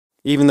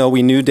Even though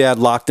we knew Dad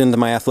locked into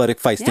my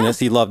athletic feistiness,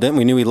 he loved it. And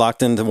we knew he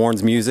locked into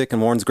Warren's music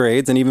and Warren's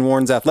grades and even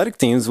Warren's athletic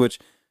teams, which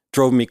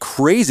drove me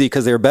crazy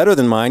because they were better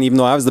than mine, even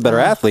though I was the better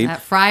athlete.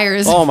 That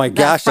Friars. Oh my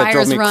gosh, that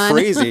drove me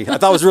crazy. I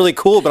thought it was really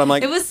cool, but I'm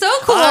like, it was so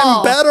cool.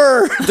 I'm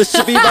better. This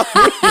should be about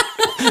me.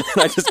 And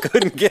I just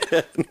couldn't get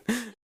it.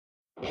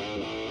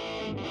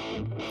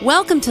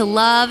 Welcome to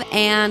Love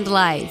and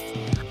Life.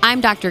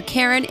 I'm Dr.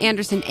 Karen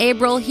Anderson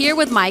Abril here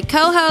with my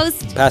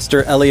co-host,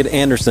 Pastor Elliot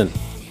Anderson.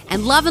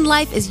 And Love and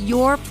Life is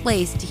your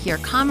place to hear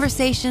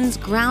conversations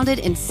grounded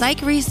in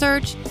psych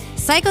research,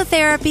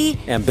 psychotherapy,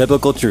 and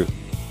biblical truth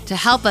to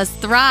help us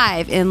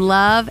thrive in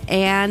love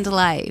and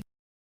life.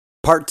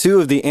 Part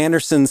 2 of the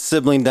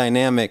Anderson-sibling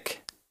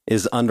dynamic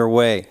is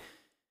underway.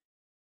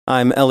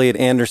 I'm Elliot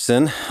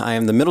Anderson. I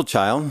am the middle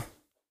child.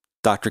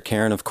 Dr.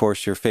 Karen, of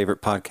course, your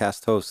favorite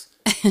podcast host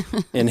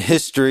in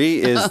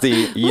history, is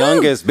the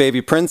youngest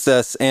baby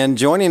princess. And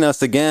joining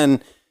us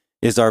again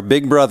is our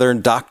big brother,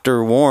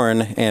 Dr.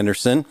 Warren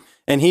Anderson.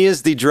 And he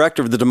is the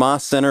director of the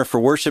DeMoss Center for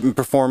Worship and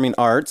Performing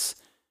Arts.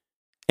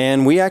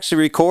 And we actually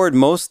record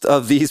most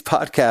of these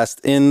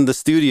podcasts in the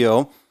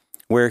studio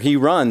where he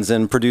runs,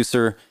 and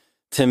producer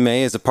Tim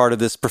May is a part of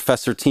this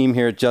professor team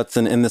here at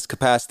Judson in this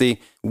capacity.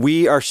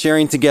 We are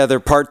sharing together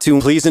part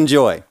 2. Please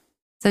enjoy.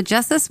 So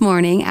just this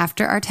morning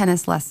after our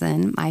tennis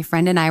lesson, my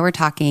friend and I were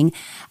talking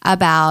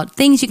about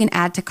things you can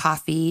add to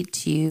coffee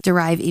to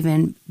derive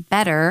even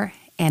better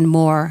and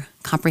more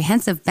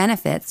comprehensive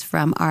benefits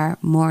from our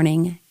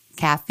morning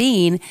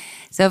caffeine.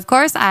 So of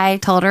course I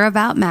told her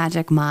about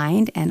Magic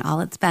Mind and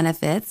all its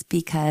benefits,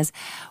 because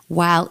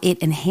while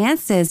it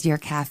enhances your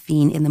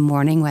caffeine in the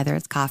morning, whether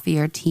it's coffee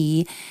or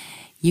tea,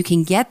 you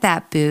can get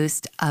that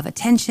boost of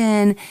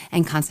attention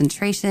and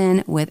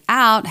concentration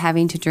without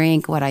having to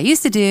drink what I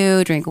used to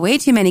do, drink way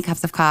too many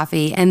cups of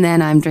coffee, and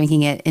then I'm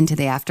drinking it into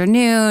the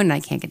afternoon and I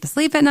can't get to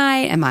sleep at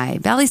night and my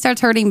belly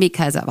starts hurting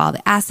because of all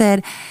the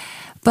acid.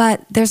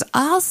 But there's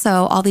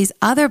also all these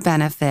other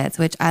benefits,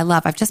 which I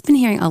love. I've just been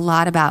hearing a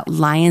lot about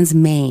lion's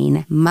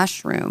mane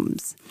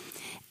mushrooms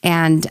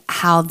and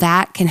how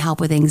that can help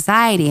with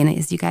anxiety. And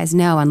as you guys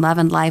know, on Love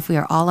and Life, we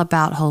are all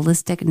about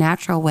holistic,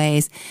 natural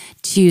ways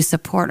to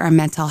support our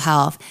mental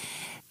health.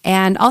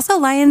 And also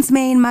lion's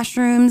mane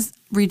mushrooms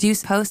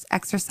reduce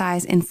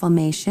post-exercise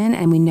inflammation.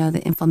 And we know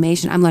that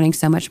inflammation, I'm learning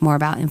so much more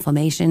about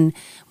inflammation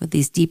with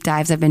these deep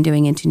dives I've been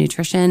doing into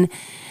nutrition.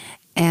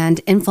 And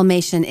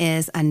inflammation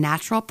is a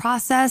natural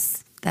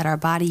process that our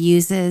body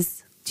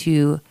uses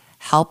to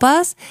help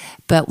us.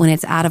 But when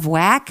it's out of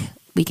whack,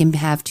 we can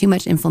have too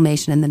much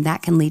inflammation, and then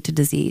that can lead to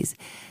disease.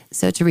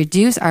 So to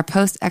reduce our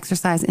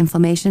post-exercise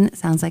inflammation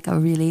sounds like a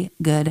really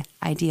good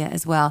idea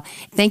as well.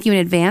 Thank you in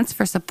advance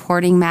for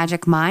supporting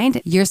Magic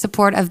Mind. Your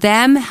support of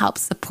them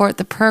helps support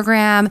the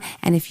program.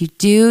 And if you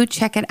do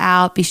check it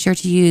out, be sure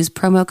to use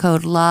promo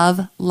code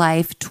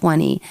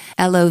LOVELIFE20,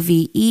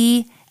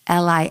 LOVELIFE20.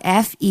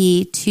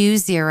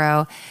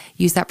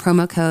 Use that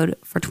promo code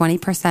for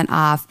 20%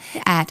 off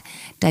at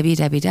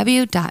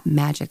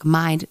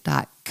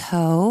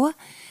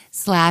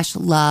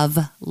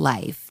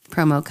www.magicmind.co/lovelife.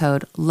 Promo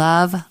code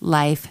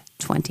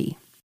LOVELIFE20.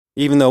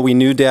 Even though we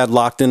knew Dad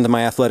locked into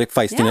my athletic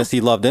feistiness,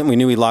 he loved it. And we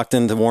knew he locked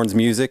into Warren's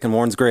music and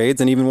Warren's grades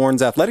and even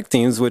Warren's athletic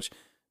teams, which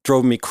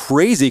drove me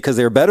crazy because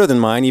they were better than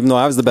mine, even though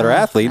I was the better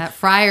athlete. That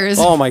Friars.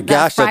 Oh my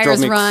gosh, that drove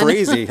me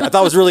crazy. I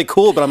thought it was really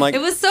cool, but I'm like,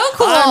 it was so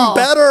cool. I'm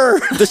better.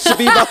 This should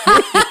be about me.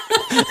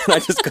 And I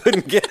just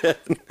couldn't get it.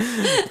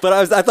 But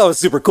I thought it was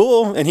super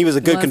cool. And he was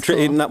a good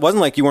contributor. Cool. It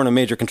wasn't like you weren't a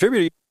major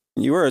contributor.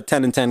 You were a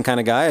 10 and 10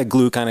 kind of guy, a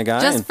glue kind of guy.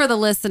 Just for the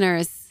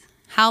listeners,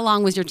 how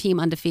long was your team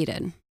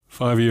undefeated?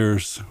 5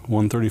 years,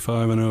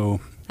 135-0.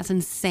 That's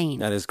insane.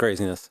 That is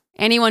craziness.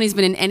 Anyone who's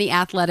been in any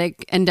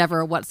athletic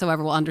endeavor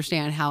whatsoever will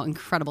understand how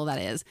incredible that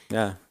is.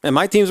 Yeah. And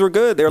my teams were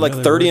good. They were like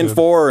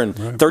 30-4 and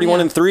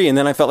 31-3. And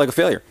then I felt like a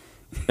failure.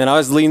 And I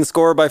was the leading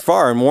scorer by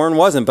far. And Warren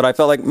wasn't. But I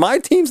felt like my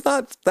team's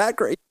not that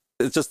great.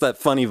 It's just that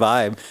funny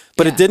vibe.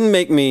 But it didn't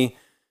make me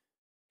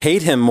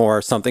hate him more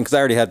or something, because I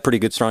already had pretty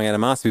good, strong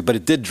animosity. But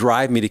it did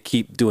drive me to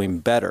keep doing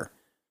better.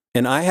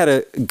 And I had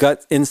a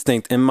gut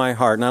instinct in my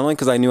heart, not only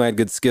because I knew I had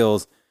good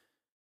skills,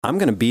 I'm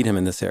going to beat him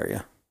in this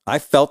area. I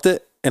felt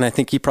it, and I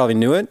think he probably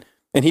knew it.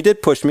 And he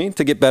did push me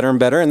to get better and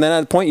better. And then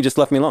at a point, you just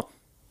left me alone.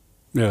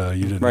 Yeah,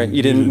 you didn't. Right?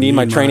 You didn't need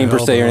my training per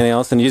se or anything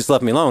else, and you just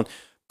left me alone.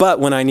 But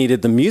when I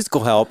needed the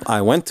musical help,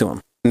 I went to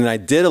him. And I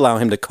did allow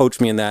him to coach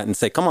me in that and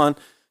say, come on,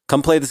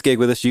 come play this gig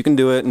with us. You can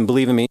do it, and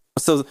believe in me.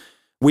 So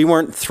we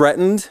weren't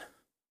threatened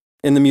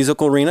in the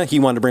musical arena. He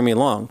wanted to bring me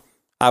along.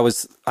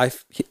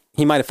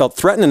 He might have felt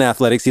threatened in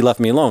athletics. He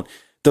left me alone.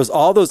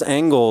 All those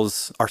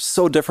angles are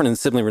so different in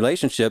sibling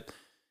relationship.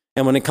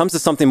 And when it comes to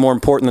something more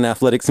important than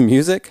athletics and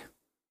music,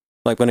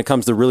 like when it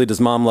comes to really, does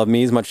mom love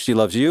me as much as she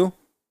loves you?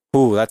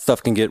 Ooh, that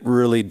stuff can get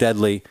really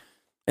deadly.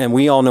 And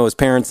we all know as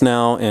parents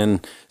now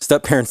and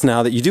step-parents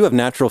now that you do have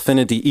natural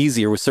affinity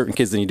easier with certain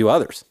kids than you do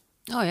others.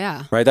 Oh,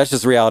 yeah. Right? That's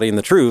just reality and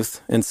the truth.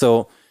 And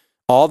so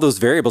all those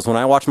variables, when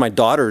I watch my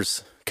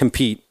daughters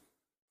compete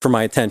for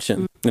my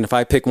attention, and if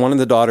I pick one of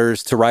the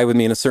daughters to ride with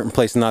me in a certain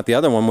place and not the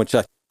other one, which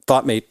I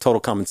thought made total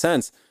common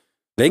sense,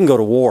 they can go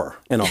to war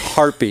in a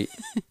heartbeat.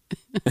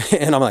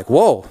 And I'm like,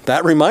 whoa,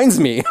 that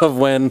reminds me of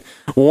when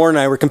Warren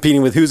and I were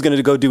competing with who's going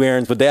to go do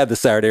errands with Dad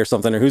this Saturday or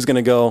something, or who's going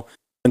to go.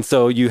 And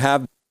so you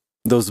have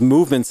those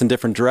movements in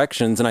different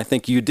directions. And I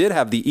think you did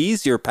have the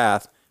easier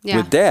path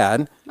with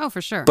Dad. Oh,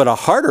 for sure. But a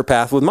harder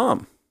path with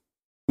Mom,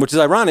 which is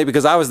ironic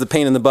because I was the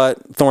pain in the butt,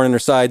 thorn in her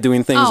side,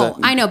 doing things. Oh,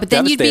 I know. But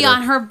then you'd be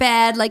on her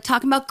bed, like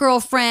talking about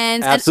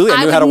girlfriends. Absolutely.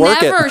 And I knew how to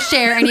work it. I would never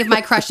share any of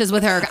my crushes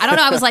with her. I don't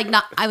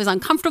know. I was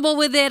uncomfortable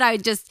with it.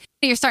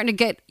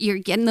 You're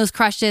getting those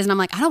crushes. And I'm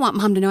like, I don't want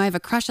Mom to know I have a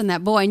crush on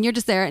that boy. And you're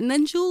just there. And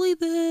then Julie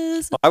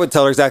this. I would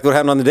tell her exactly what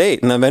happened on the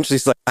date. And then eventually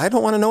she's like, I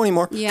don't want to know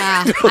anymore.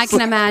 Yeah, I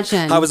can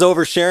imagine. I was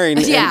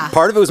oversharing. Yeah. And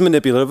part of it was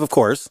manipulative, of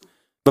course.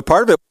 But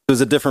part of it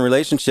was a different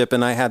relationship.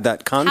 And I had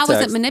that context. How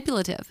was it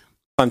manipulative?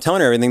 If I'm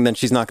telling her everything, then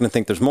she's not going to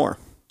think there's more.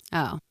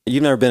 Oh.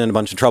 You've never been in a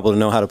bunch of trouble to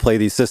know how to play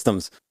these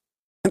systems.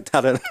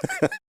 How to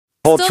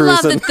hold Still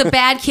truth. love that the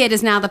bad kid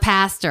is now the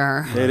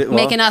pastor,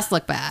 making us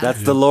look bad.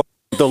 That's the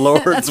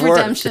Lord's That's work.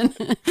 redemption.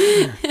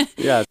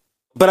 Yeah.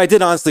 But I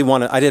did honestly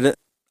want to,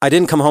 I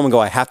didn't come home and go,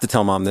 I have to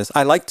tell Mom this.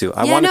 I like to.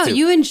 I wanted to.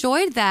 You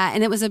enjoyed that.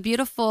 And it was a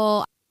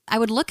beautiful, I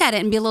would look at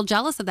it and be a little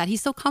jealous of that.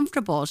 He's so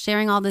comfortable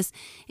sharing all this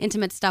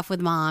intimate stuff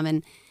with Mom.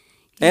 And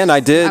I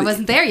did. I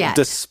wasn't there yet.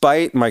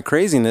 Despite my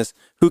craziness,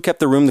 who kept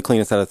the room the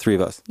cleanest out of the three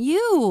of us?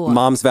 You.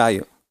 Mom's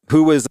value.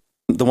 Who was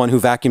the one who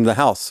vacuumed the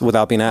house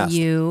without being asked?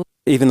 You.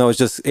 Even though it was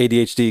just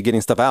ADHD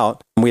getting stuff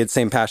out. We had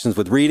same passions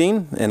with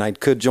reading, and I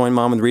could join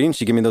Mom with reading.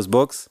 She'd give me those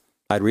books.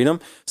 I'd read them.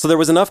 So there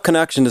was enough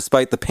connection,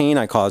 despite the pain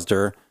I caused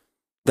her,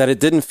 that it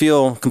didn't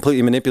feel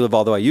completely manipulative,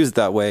 although I used it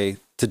that way,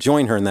 to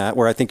join her in that,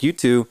 where I think you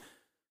two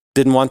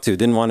didn't want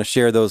to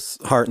share those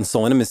heart and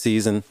soul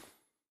intimacies. And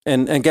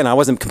again, I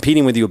wasn't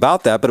competing with you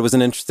about that, but it was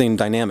an interesting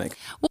dynamic.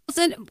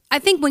 Well, I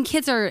think when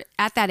kids are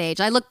at that age,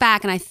 I look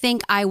back and I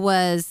think I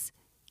was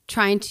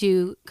trying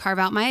to carve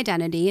out my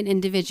identity and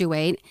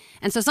individuate.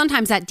 And so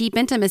sometimes that deep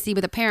intimacy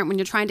with a parent, when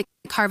you're trying to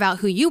carve out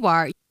who you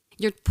are,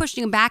 you're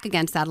pushing back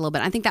against that a little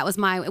bit. I think that was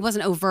it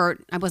wasn't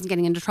overt. I wasn't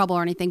getting into trouble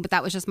or anything, but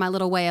that was just my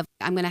little way of,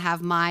 I'm going to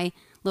have my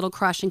little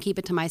crush and keep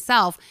it to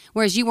myself.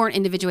 Whereas you weren't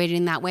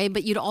individuating that way,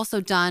 but you'd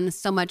also done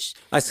so much.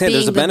 I say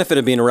there's a benefit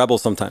of being a rebel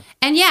sometimes.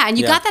 And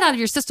you got that out of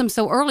your system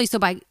so early. So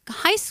by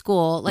high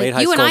school, like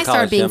high you and school I and started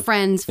college, being yeah.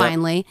 friends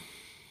finally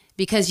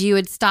because you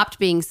had stopped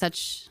being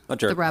such a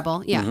jerk. the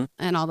rebel. Yeah.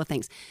 And all the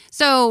things.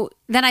 So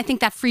then I think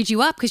that freed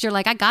you up because you're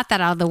like, I got that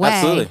out of the way.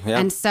 Absolutely. Yeah.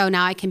 And so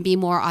now I can be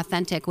more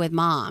authentic with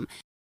Mom.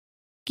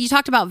 You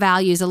talked about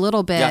values a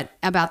little bit,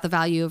 about the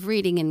value of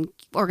reading and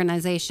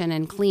organization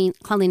and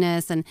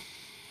cleanliness. And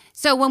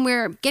so when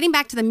we're getting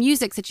back to the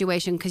music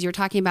situation, because you're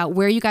talking about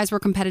where you guys were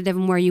competitive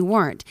and where you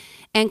weren't.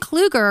 And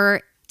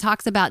Kluger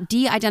talks about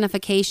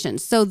de-identification.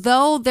 So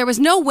though there was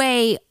no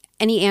way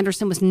Annie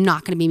Anderson was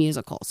not going to be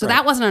musical. So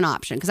that wasn't an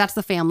option because that's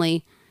the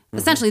family,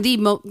 essentially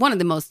one of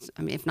the most,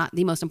 if not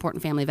the most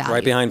important family value.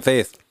 Right behind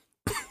faith.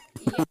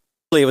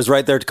 It was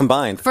right there to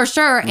combine. For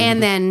sure.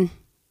 And then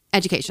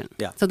education.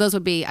 Yeah. So those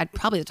would be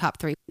probably the top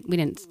three. We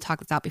didn't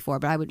talk this out before,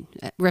 but I would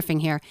riffing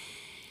here.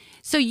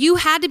 So you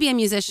had to be a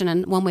musician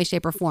in one way,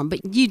 shape, or form, but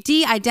you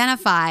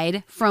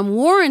de-identified from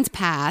Warren's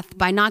path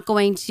by not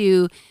going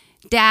to.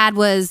 Dad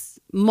was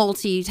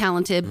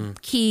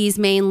multi-talented, keys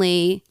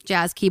mainly,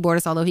 jazz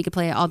keyboardist, although he could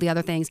play all the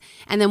other things.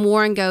 And then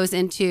Warren goes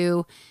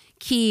into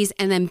keys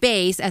and then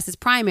bass as his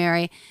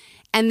primary,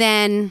 and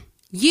then.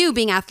 You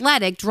being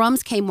athletic,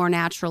 drums came more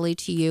naturally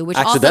to you, which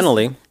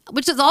accidentally,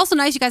 which is also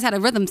nice. You guys had a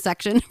rhythm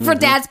section for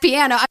Dad's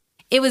piano.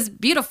 It was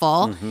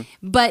beautiful,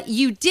 but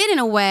you did in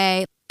a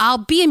way. I'll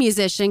be a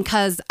musician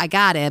because I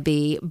gotta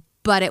be,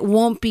 but it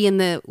won't be in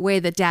the way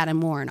that Dad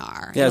and Warren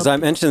are. Yeah, as I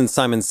mentioned,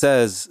 Simon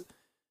Says,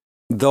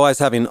 though I was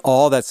having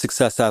all that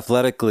success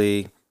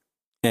athletically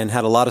and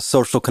had a lot of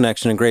social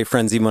connection and great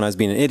friends, even when I was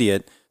being an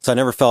idiot, so I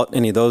never felt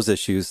any of those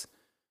issues.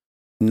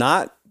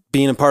 Not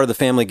being a part of the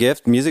family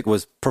gift, music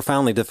was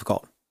profoundly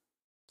difficult.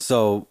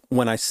 So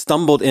when I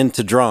stumbled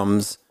into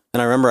drums,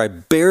 and I remember I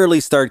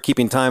barely started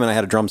keeping time, and I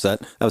had a drum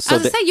set. I was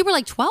say you were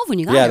like 12 when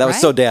you got it, yeah, that right? was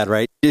so Dad,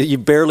 right? You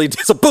barely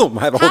did, so boom,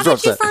 I have a whole drum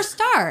set. How did you first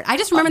start? I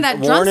just remember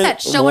that drum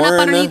set showing up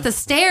underneath the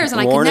stairs, and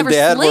I could never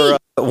sleep.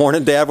 Warren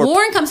and Dad were...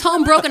 Warren comes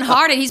home broken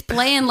hearted. He's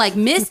playing like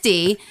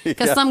Misty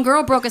because some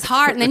girl broke his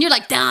heart, and then you're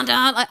like down.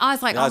 I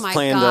was like, oh my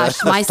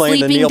gosh, my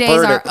sleeping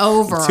days are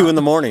over. 2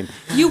 a.m.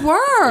 You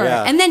were,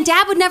 and then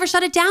Dad would never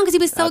shut it down because he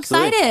was so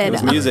excited. It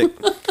was music.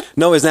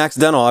 No, it was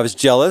accidental. I was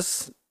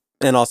jealous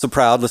and also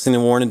proud listening to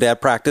Warren and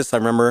Dad practice. I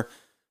remember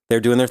they're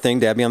doing their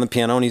thing. Dad be on the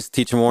piano, and he's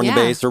teaching Warren the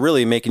bass, or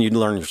really making you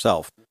learn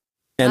yourself.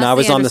 And I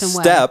was on the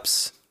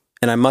steps.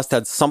 And I must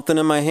have had something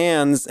in my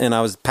hands, and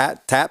I was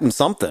tapping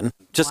something,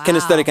 just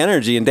kinesthetic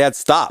energy, and Dad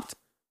stopped.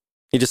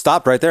 He just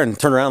stopped right there and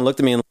turned around and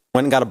looked at me and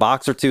went and got a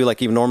box or two like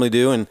he would normally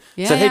do and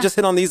said, hey, just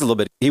hit on these a little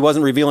bit. He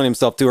wasn't revealing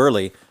himself too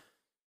early.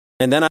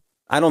 And then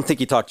I don't think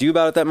he talked to you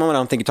about it at that moment. I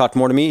don't think he talked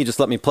more to me. He just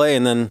let me play.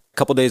 And then a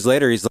couple days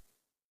later, he's like,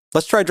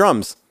 let's try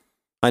drums.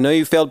 I know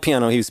you failed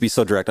piano. He used to be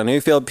so direct. I know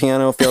you failed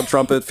piano, failed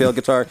trumpet, failed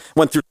guitar,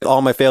 went through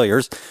all my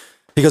failures.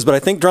 He goes, but I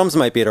think drums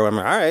might be it. Or I'm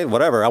like, all right,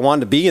 whatever. I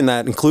wanted to be in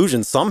that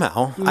inclusion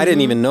somehow. I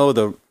didn't even know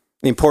the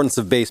importance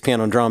of bass,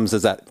 piano, and drums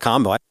as that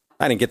combo.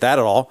 I didn't get that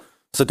at all.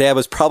 So Dad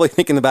was probably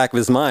thinking in the back of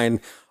his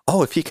mind,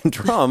 oh, if he can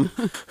drum,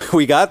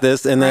 we got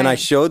this. And then I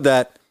showed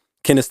that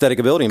kinesthetic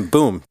ability and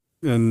boom.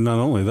 And not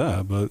only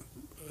that, but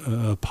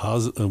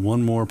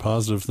one more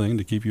positive thing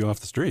to keep you off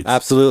the streets.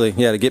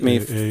 Absolutely. Yeah, to get me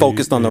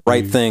focused on the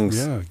right things.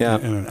 Yeah.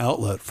 And an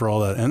outlet for all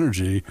that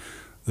energy.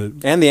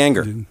 And the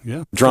anger.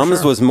 Yeah.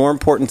 Drums was more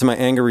important to my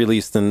anger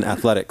release than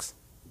athletics.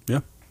 Yeah.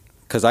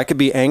 Because I could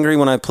be angry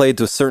when I played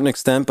to a certain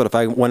extent, but if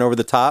I went over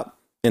the top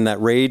in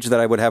that rage that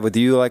I would have with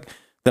you,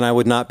 then I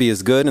would not be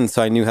as good. And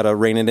so I knew how to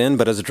rein it in.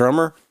 But as a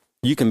drummer,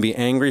 you can be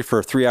angry for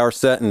a 3-hour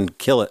set and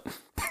kill it.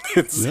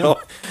 So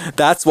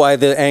that's why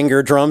the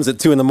anger drums at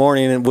 2 a.m.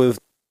 And with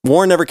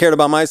Warren never cared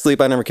about my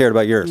sleep. I never cared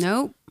about yours.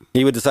 Nope.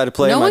 He would decide to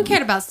play. No one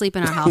cared about sleep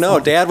in our house. No,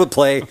 Dad would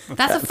play.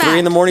 That's a fact. 3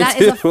 a.m. too.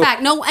 That is a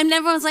fact. No, and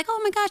everyone's like,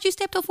 "Oh my gosh, you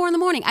stay up till 4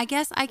 a.m. I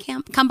guess I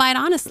can't come by it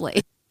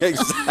honestly.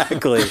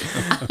 Exactly.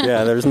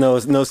 Yeah, there's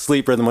no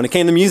sleep rhythm when it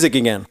came to music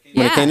again.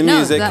 When it came to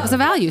music, that was a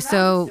value.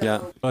 So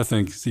yeah, I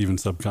think even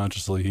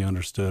subconsciously he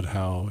understood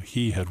how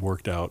he had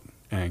worked out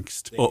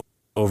angst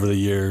over the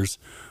years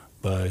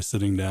by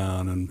sitting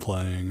down and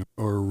playing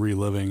or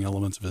reliving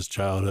elements of his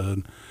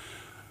childhood,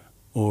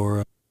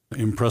 or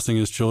impressing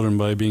his children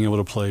by being able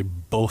to play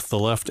both the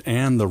left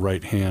and the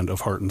right hand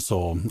of Heart and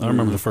Soul. I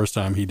remember the first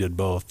time he did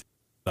both.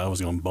 I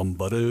was going bum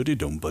ba doo dee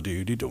dum ba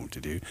doo dee dum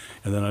dee doo,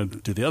 and then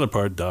I'd do the other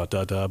part da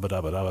da da ba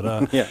da ba da ba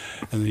da. Yeah.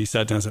 And he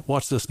sat down and said,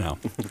 "Watch this now,"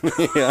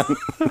 yeah,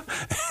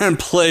 and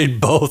played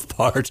both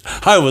parts.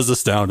 I was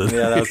astounded.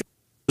 Yeah, that was.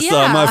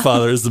 So my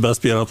father is the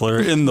best piano player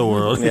in the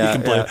world. Yeah, he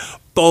can play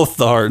both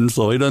the Heart and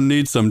Soul. He doesn't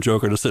need some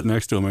joker to sit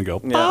next to him and go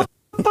pop,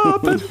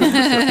 pop.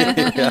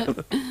 Yeah.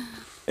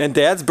 And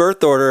Dad's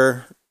birth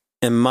order,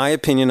 in my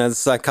opinion, as a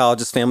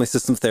psychologist, family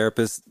systems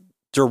therapist,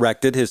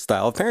 directed his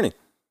style of parenting.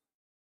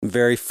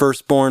 Very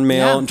firstborn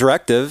male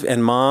directive,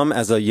 and Mom,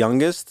 as a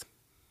youngest,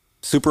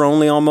 super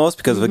only almost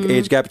because of the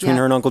age gap between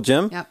her and Uncle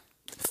Jim,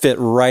 fit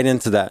right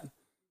into that.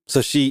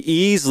 So she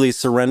easily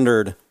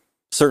surrendered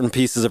certain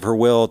pieces of her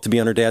will to be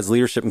under Dad's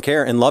leadership and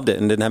care and loved it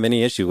and didn't have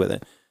any issue with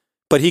it.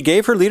 But he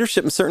gave her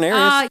leadership in certain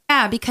areas.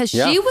 Because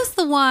she was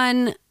the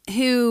one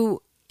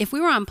who, if we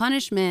were on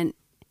punishment,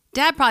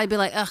 Dad probably be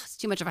like, ugh, it's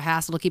too much of a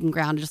hassle to keep him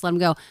grounded. Just let him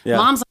go. Yeah.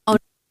 Mom's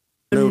like,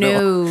 oh,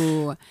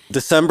 no.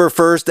 December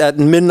 1st at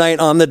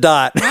midnight on the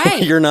dot.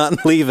 Right. You're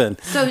not leaving.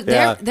 So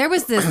there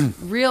was this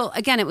real,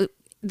 again,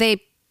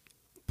 they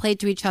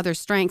played to each other's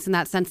strengths in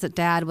that sense that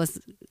Dad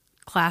was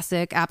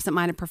classic,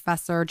 absent-minded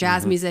professor,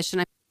 jazz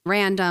musician,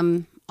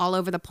 random, all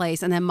over the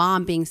place. And then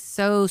Mom being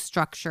so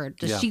structured.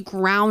 She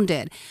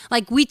grounded.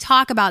 Like, we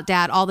talk about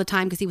Dad all the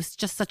time because he was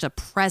just such a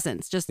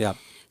presence, just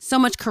so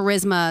much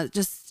charisma,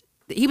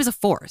 he was a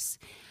force.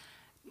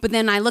 But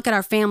then I look at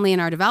our family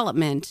and our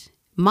development.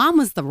 Mom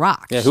was the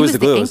rock. Yeah, she who was the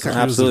glue? Anchor.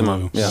 Absolutely,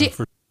 Mom. Yeah.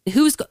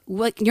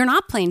 You're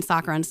not playing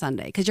soccer on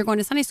Sunday because you're going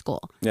to Sunday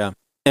school. Yeah.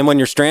 And when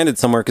you're stranded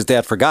somewhere because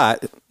Dad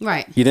forgot,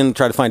 right? You didn't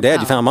try to find Dad.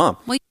 You found Mom.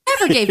 Well, you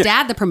never gave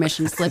Dad the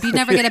permission slip. You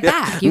never get it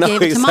back. You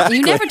gave it to Mom.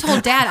 You never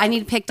told Dad, I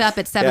need picked up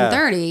at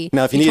 7:30.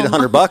 Now, if you needed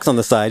 $100 on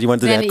the side, you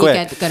went to Dad quick.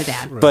 Then you go to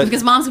Dad. Right. But,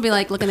 because Mom's would be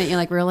like looking at you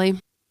like, really?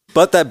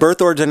 But that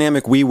birth order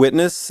dynamic we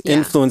witness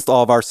influenced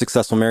all of our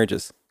successful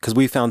marriages because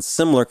we found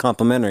similar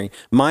complementary.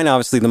 Mine,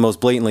 obviously, the most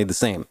blatantly the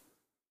same.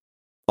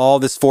 All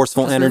this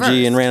forceful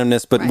energy and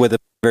randomness, but with a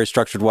very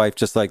structured wife,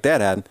 just like Dad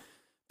had.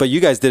 But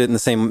you guys did it in the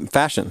same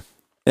fashion,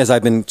 as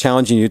I've been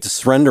challenging you to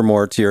surrender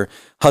more to your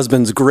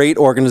husband's great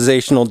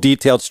organizational,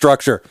 detailed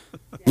structure.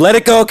 Let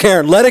it go,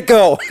 Karen. Let it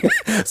go.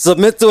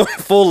 Submit to it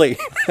fully.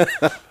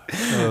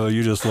 Oh,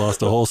 you just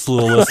lost a whole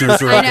slew of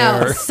listeners right there. I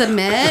know.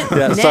 Submit.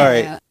 Yeah,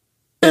 sorry.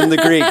 In the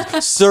Greek,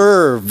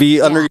 serve.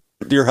 Be under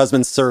your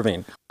husband's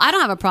serving. I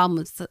don't have a problem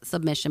with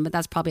submission, but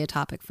that's probably a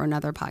topic for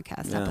another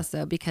podcast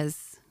episode,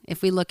 because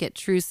if we look at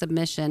true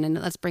submission, and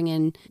let's bring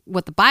in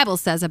what the Bible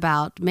says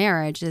about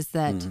marriage, is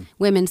that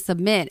women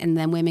submit, and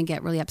then women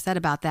get really upset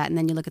about that. And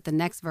then you look at the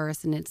next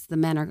verse, and it's the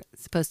men are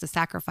supposed to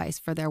sacrifice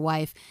for their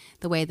wife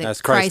the way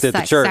that Christ did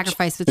the church.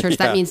 Sacrificed for the church.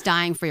 That means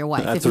dying for your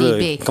wife, if need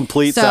be.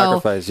 Complete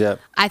sacrifice,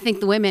 I think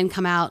the women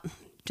come out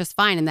just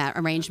fine in that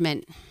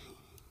arrangement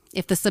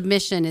if the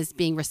submission is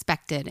being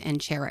respected and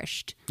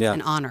cherished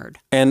and honored.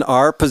 And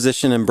our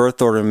position in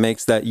birth order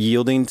makes that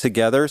yielding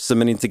together,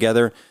 submitting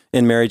together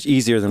in marriage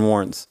easier than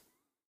Warren's.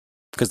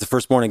 Because the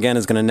firstborn, again,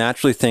 is going to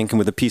naturally think, and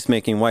with a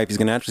peacemaking wife, he's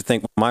going to naturally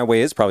think, well, my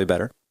way is probably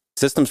better.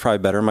 System's probably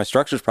better. My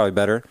structure's probably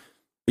better.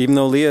 Even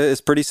though Leah is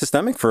pretty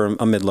systemic for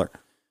a middler.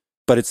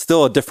 But it's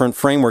still a different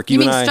framework. You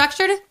mean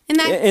structured in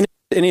that? In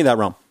any of that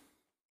realm.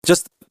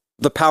 Just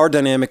the power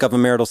dynamic of a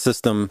marital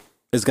system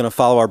is going to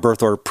follow our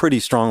birth order pretty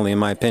strongly, in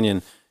my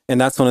opinion. And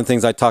that's one of the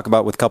things I talk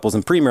about with couples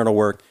in premarital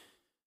work.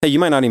 Hey, you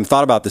might not even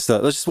thought about this.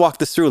 Let's just walk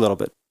this through a little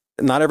bit.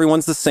 Not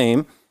everyone's the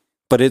same,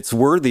 but it's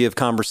worthy of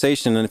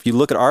conversation. And if you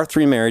look at our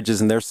 3 marriages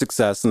and their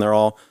success, and they're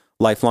all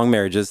lifelong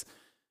marriages,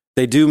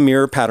 they do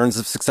mirror patterns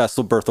of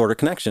successful birth order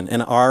connection.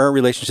 And our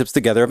relationships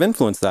together have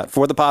influenced that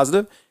for the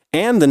positive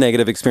and the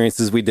negative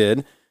experiences we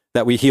did.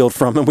 that we healed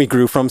from and we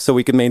grew from so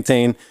we could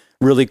maintain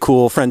really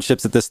cool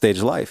friendships at this stage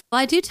of life.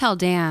 Well, I do tell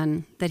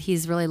Dan that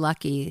he's really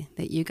lucky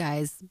that you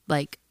guys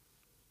like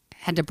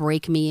had to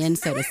break me in,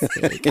 so to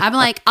speak. I'm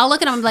like, I'll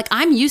look at him, I'm like,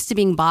 I'm used to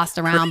being bossed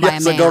around by a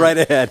man. So go right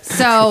ahead.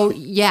 So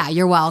yeah,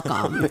 you're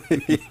welcome.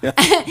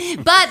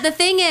 But the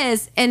thing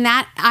is, and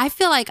that I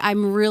feel like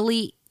I'm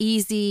really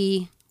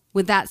easy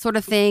with that sort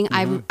of thing.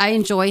 I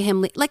enjoy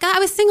him. Like I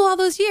was single all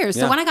those years.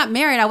 So when I got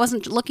married, I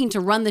wasn't looking to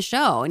run the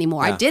show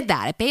anymore. I did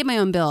that. I paid my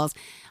own bills.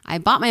 I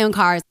bought my own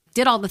cars,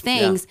 did all the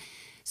things.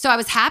 So I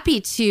was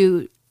happy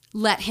to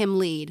let him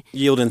lead.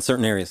 Yield in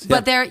certain areas.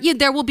 But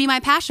there will be my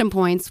passion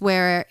points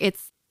where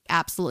it's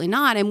absolutely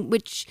not. And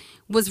which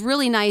was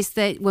really nice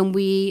that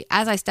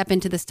as I step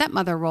into the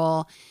stepmother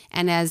role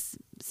and as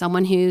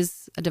someone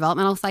who's a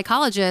developmental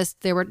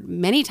psychologist, there were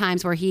many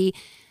times where he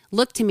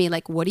looked to me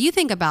like, what do you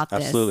think about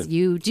this? Absolutely.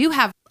 You do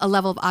have a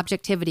level of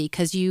objectivity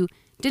because you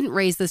didn't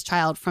raise this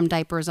child from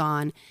diapers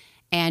on,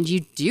 and you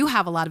do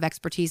have a lot of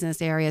expertise in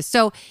this area.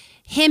 So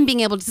him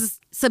being able to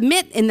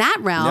submit in that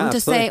realm to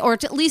say, or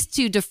to at least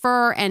to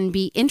defer and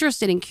be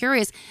interested and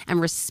curious and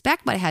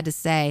respect what I had to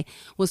say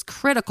was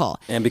critical.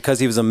 And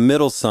because he was a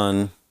middle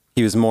son,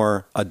 he was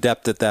more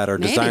adept at that or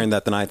Maybe. desiring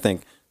that than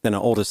an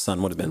oldest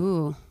son would have been.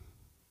 Ooh,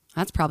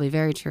 that's probably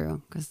very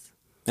true.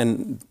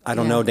 And I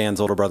don't know Dan's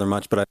older brother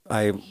much, but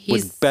I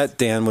would bet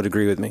Dan would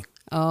agree with me.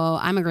 Oh,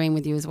 I'm agreeing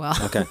with you as well.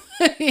 Okay.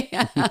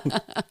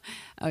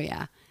 Oh,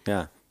 yeah.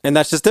 Yeah. And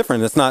that's just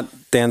different. It's not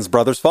Dan's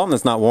brother's fault, and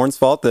it's not Warren's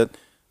fault that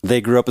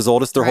they grew up as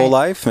oldest their whole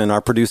life, and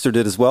our producer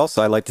did as well.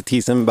 So I like to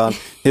tease him about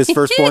his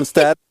firstborn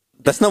stat.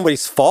 That's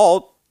nobody's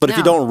fault. But if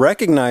you don't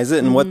recognize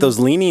it and what those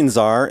leanings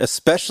are,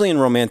 especially in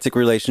romantic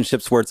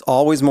relationships where it's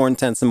always more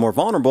intense and more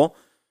vulnerable,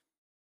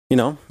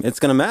 it's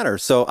going to matter.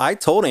 So I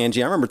told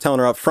Angie, I remember telling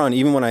her up front,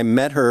 even when I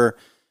met her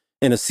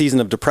in a season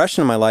of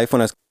depression in my life,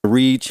 when I was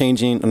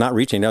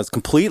I was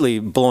completely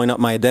blowing up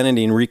my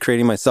identity and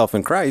recreating myself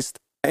in Christ.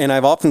 And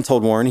I've often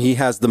told Warren he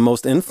has the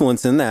most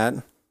influence in that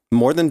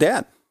more than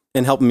Dad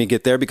in helping me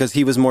get there because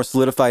he was more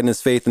solidified in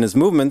his faith and his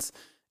movements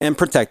and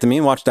protected me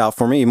and watched out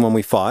for me even when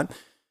we fought.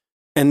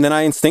 And then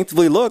I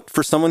instinctively looked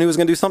for someone who was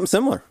going to do something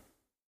similar,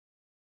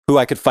 who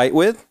I could fight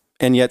with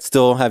and yet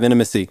still have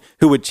intimacy,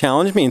 who would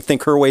challenge me and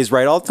think her way's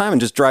right all the time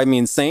and just drive me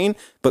insane,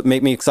 but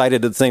make me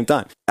excited at the same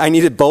time. I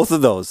needed both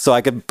of those so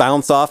I could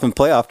bounce off and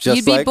play off just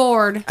You'd be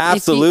bored.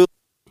 Absolutely.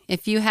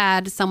 If you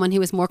had someone who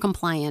was more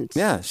compliant.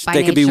 Yeah,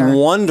 they could be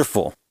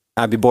wonderful.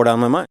 I'd be bored out of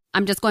my mind.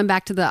 I'm just going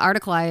back to the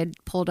article I had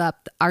pulled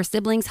up. Our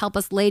siblings help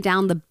us lay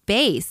down the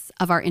base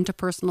of our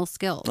interpersonal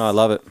skills. Oh, I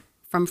love it.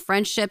 From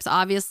friendships,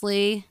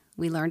 obviously,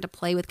 we learn to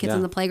play with kids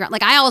in the playground.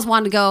 Like I always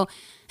wanted to go,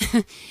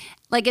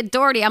 like at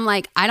Doherty, I'm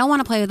like, I don't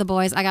want to play with the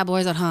boys. I got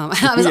boys at home.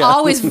 I was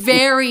always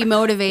very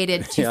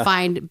motivated to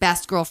find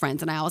best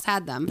girlfriends, and I always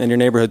had them. In your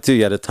neighborhood too,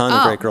 you had a ton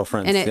of great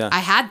girlfriends. And I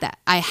had that.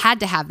 I had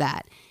to have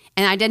that.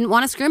 And I didn't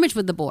want to scrimmage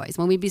with the boys.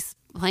 When we'd be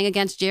playing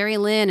against Jerry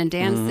Lynn and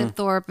Dan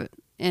Sithorpe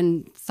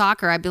in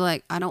soccer, I'd be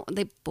like,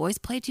 boys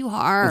play too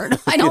hard.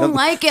 I don't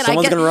like it.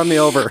 Someone's going to run me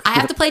over. I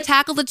have to play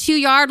tackle the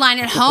 2-yard line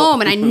at home,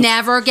 and I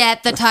never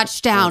get the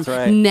touchdown.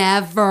 That's right.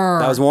 Never.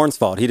 That was Warren's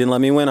fault. He didn't let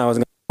me win. I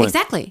wasn't going to win.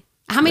 Exactly.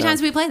 How many times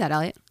have we played that,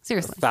 Elliot?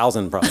 Seriously.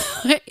 1,000 probably.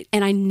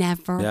 And I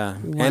never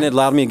won. And it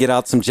allowed me to get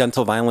out some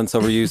gentle violence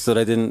over you so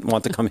that I didn't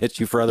want to come hit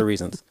you for other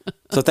reasons.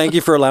 So thank you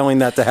for allowing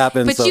that to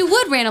happen. But you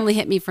would randomly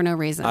hit me for no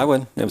reason. I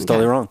would. It was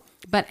totally wrong.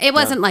 But it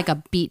wasn't like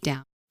a beat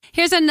down.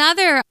 Here's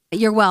another,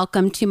 you're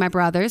welcome to my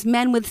brothers.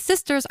 Men with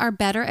sisters are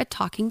better at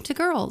talking to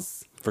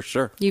girls. For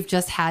sure. You've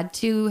just had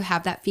to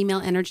have that female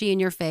energy in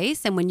your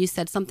face. And when you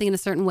said something in a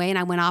certain way and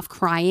I went off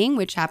crying,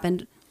 which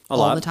happened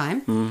all the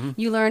time,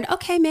 you learned,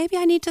 okay, maybe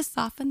I need to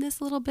soften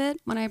this a little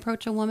bit when I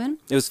approach a woman.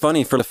 It was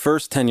funny. For the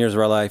first 10 years of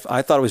our life,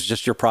 I thought it was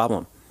just your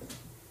problem.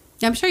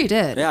 I'm sure you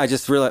did. Yeah, I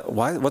just realized,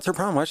 what's her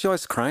problem? Why is she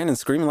always crying and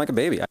screaming like a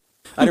baby? I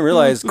didn't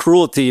realize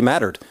cruelty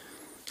mattered.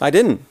 I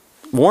didn't.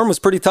 Warren was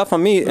pretty tough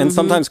on me and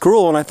sometimes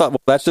cruel. And I thought,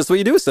 well, that's just what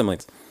you do with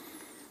siblings.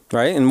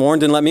 Right? And Warren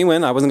didn't let me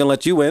win. I wasn't going to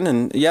let you win.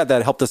 And yeah,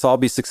 that helped us all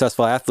be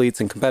successful athletes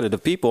and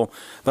competitive people.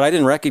 But I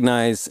didn't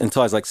recognize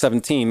until I was like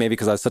 17, maybe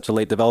because I was such a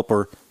late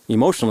developer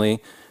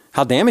emotionally,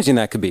 how damaging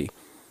that could be.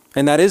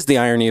 And that is the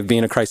irony of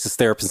being a crisis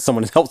therapist,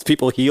 someone who helps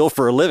people heal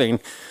for a living,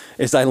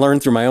 is I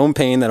learned through my own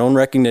pain, that own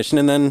recognition.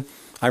 And then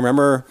I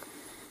remember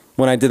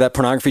when I did that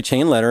pornography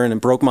chain letter and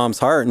it broke Mom's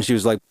heart and she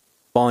was like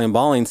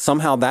bawling,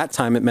 somehow that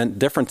time it meant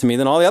different to me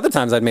than all the other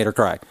times I'd made her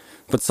cry.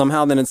 But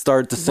somehow then it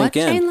started to sink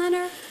in. What chain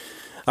letter?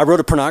 I wrote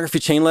a pornography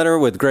chain letter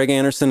with Greg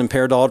Anderson and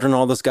Per Daldrin and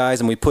all those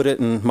guys, and we put it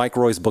in Mike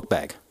Roy's book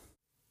bag.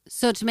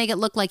 So to make it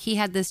look like he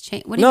had this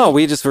chain?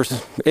 We just were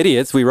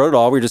idiots. We wrote it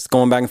all. We were just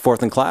going back and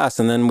forth in class,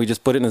 and then we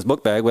just put it in his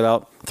book bag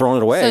without throwing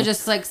it away. So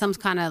just like some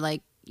kind of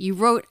like, you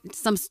wrote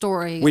some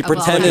story. We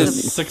pretended.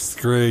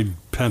 6th grade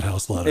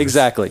penthouse letters.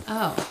 Exactly.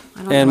 Oh,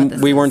 I don't know what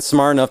this we is. weren't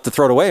smart enough to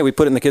throw it away. We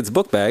put it in the kid's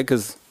book bag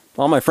because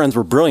all my friends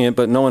were brilliant,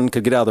 but no one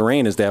could get out of the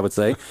rain, as Dad would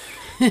say.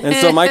 And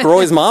so Mike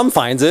Roy's mom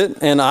finds it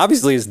and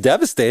obviously is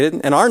devastated.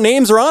 And our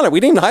names are on it.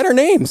 We didn't even hide our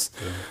names.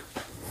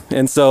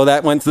 And so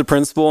that went to the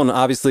principal, and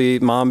obviously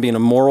mom being a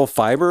moral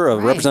fiber, a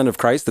representative of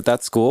Christ at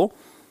that school,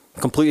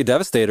 completely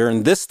devastated her.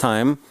 And this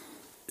time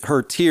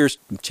her tears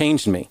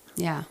changed me.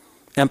 Yeah.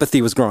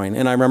 Empathy was growing.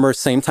 And I remember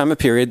same time of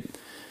period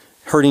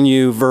hurting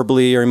you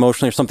verbally or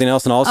emotionally or something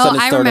else. And all of a sudden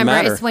it started to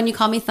matter. It's when you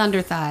call me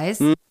Thunder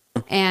Thighs.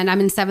 And I'm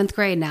in 7th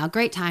grade now.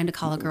 Great time to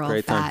call a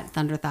girl fat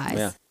Thunder Thighs.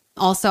 Yeah.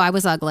 Also, I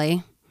was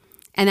ugly.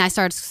 And I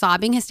started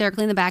sobbing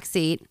hysterically in the back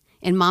seat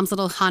in mom's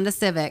little Honda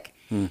Civic.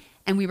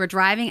 And we were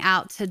driving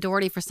out to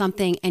Doherty for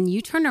something. And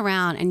you turned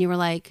around and you were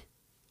like,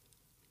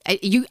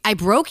 I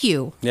broke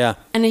you. Yeah.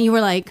 And then you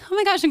were like, oh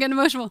my gosh, I'm getting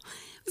emotional.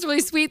 It was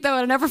really sweet though.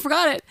 And I never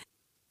forgot it.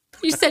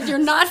 You said, you're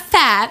not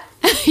fat.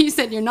 You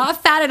said, you're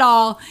not fat at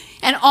all.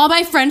 And all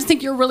my friends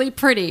think you're really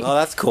pretty. Oh,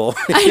 that's cool.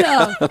 I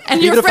know.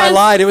 And even if I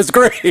lied, it was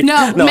great.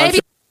 No, maybe.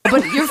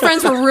 But your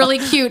friends were really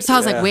cute. So I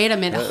was like, wait a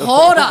minute.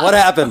 Hold up. What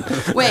happened?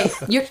 Wait,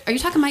 are you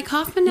talking Mike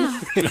Kaufman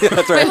now? Yeah,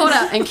 that's right. Wait, hold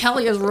up. And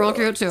Kelly is real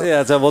cute too.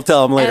 Yeah, so we'll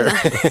tell him later.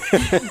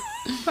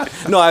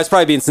 No, I was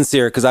probably being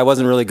sincere because I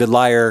wasn't really a good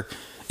liar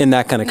in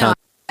that kind of context.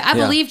 I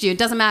believed you. It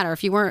doesn't matter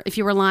if you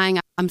were lying.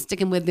 I'm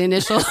sticking with the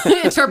initial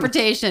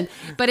interpretation.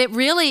 But it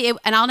really,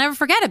 and I'll never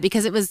forget it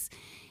because it was.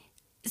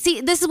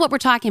 See, this is what we're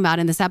talking about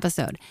in this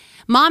episode.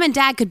 Mom and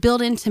dad could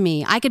build into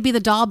me. I could be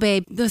the doll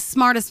babe, the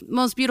smartest,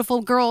 most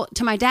beautiful girl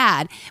to my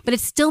dad, but it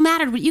still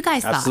mattered what you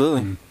guys thought.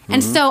 Absolutely.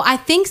 And so I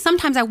think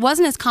sometimes I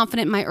wasn't as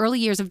confident in my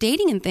early years of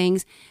dating and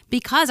things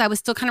because I was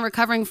still kind of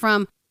recovering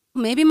from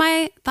maybe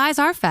my thighs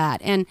are fat.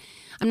 And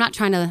I'm not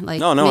trying to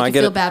make you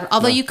feel bad.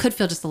 Although you could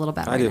feel just a little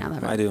bad right now.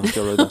 I do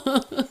feel really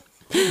bad.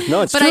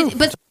 No, it's true.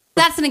 But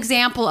that's an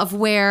example of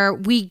where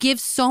we give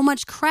so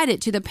much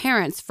credit to the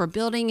parents for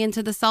building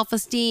into the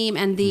self-esteem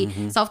and the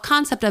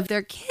self-concept of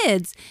their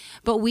kids,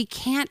 but we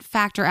can't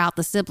factor out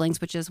the siblings,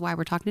 which is why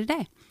we're talking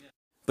today.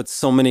 But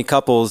so many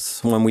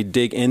couples, when we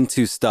dig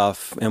into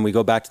stuff and we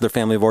go back to their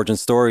family of origin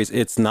stories,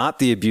 it's not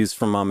the abuse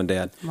from mom and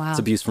dad. Wow. It's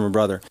abuse from a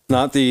brother.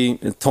 Not the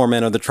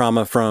torment or the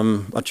trauma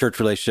from a church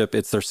relationship.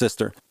 It's their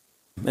sister.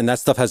 And that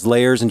stuff has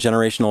layers and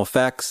generational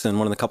effects. And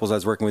one of the couples I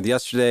was working with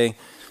yesterday,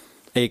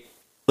 a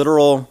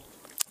literal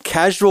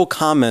casual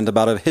comment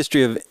about a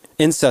history of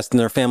incest in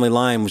their family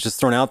line was just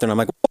thrown out there. And I'm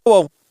like,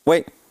 whoa,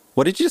 wait,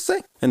 what did you just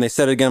say? And they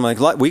said it again. I'm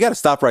like, we got to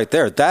stop right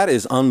there. That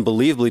is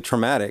unbelievably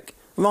traumatic.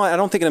 Well, I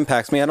don't think it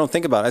impacts me. I don't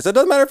think about it. I said, it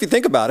doesn't matter if you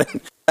think about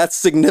it. That's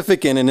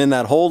significant and in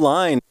that whole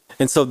line.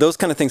 And so those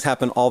kind of things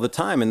happen all the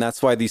time. And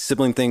that's why these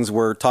sibling things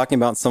we're talking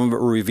about, some of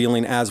it we're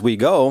revealing as we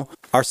go,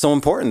 are so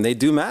important. They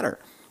do matter.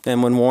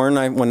 And when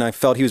when I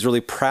felt he was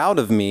really proud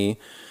of me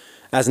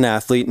as an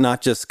athlete,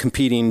 not just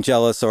competing,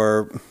 jealous,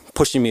 or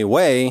pushing me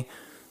away,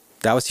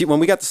 that was when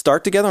we got to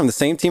start together on the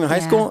same team in high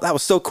school. That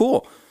was so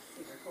cool.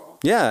 Super cool.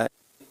 Yeah.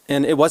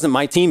 And it wasn't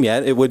my team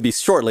yet. It would be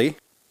shortly.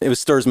 It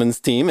was Sturzman's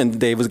team, and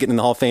Dave was getting in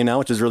the Hall of Fame now,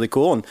 which is really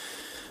cool.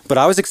 But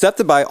I was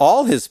accepted by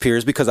all his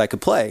peers because I could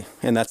play,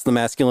 and that's the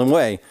masculine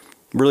way. It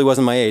really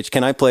wasn't my age.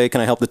 Can I play?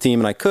 Can I help the team?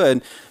 And I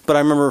could. But I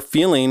remember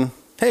feeling,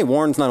 hey,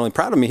 Warren's not only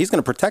proud of me, he's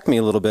going to protect me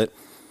a little bit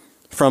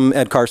from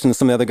Ed Carson and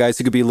some of the other guys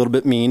who could be a little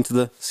bit mean to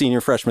the senior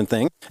freshman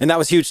thing. And that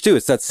was huge too.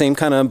 It's that same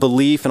kind of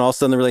belief, and all of a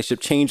sudden the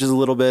relationship changes a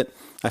little bit.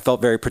 I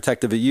felt very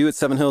protective of you at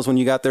Seven Hills when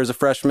you got there as a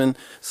freshman.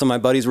 Some of my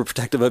buddies were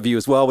protective of you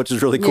as well, which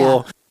is really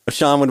cool. Yeah.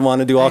 Sean would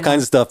want to do all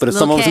kinds of stuff, but if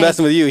someone was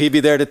messing with you, he'd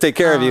be there to take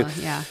care of you.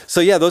 Yeah. So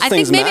yeah, those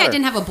things matter. I think maybe I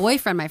didn't have a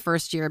boyfriend my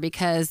first year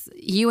because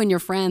you and your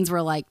friends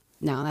were like,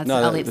 no,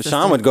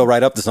 Sean would go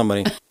right up to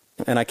somebody.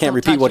 And I can't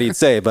repeat what he'd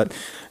say, but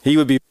he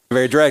would be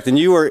very direct. And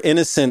you were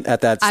innocent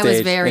at that stage. I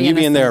was very and you'd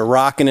be in there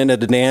rocking it at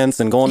the dance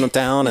and going to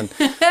town. And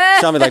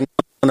Sean would be like,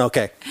 no,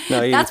 okay.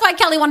 No, that's why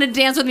Kelly wanted to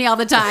dance with me all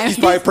the time. He's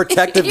probably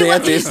protective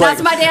dancing.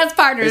 That's my dance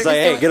partner. He's like,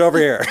 hey, get over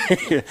here.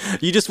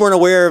 You just weren't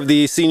aware of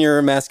the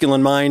senior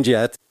masculine mind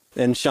yet.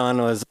 And Sean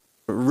was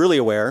really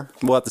aware.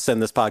 We'll have to send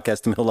this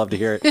podcast to him. He'll love to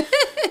hear it.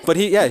 But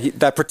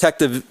that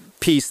protective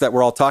piece that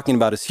we're all talking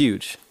about is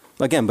huge.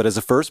 Again, but as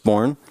a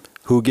firstborn,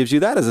 who gives you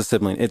that as a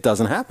sibling? It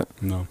doesn't happen.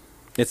 No.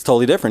 It's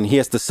totally different. He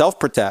has to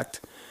self-protect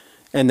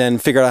and then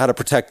figure out how to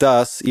protect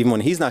us even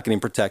when he's not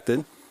getting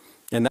protected.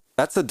 And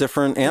that's a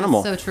different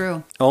animal. That's so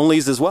true.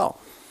 Onlys as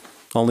well.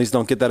 Onlys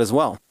don't get that as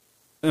well.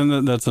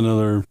 And that's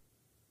another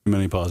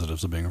many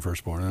positives of being a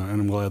firstborn, and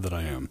I'm glad that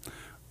I am.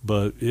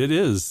 But it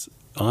is,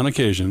 on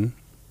occasion,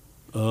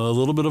 a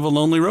little bit of a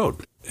lonely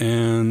road.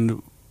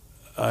 And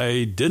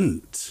I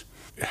didn't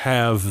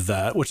have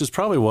that, which is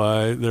probably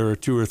why there are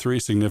 2 or 3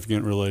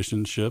 significant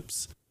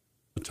relationships,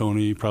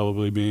 Tony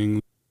probably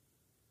being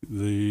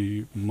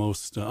the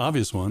most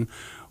obvious one,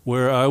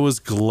 where I was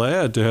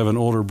glad to have an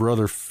older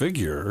brother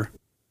figure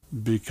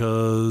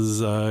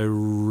because I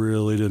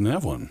really didn't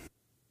have one.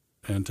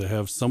 And to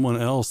have someone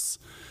else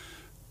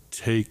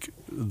take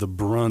the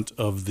brunt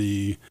of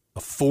the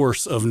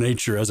force of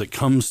nature as it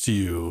comes to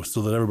you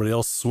so that everybody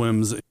else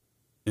swims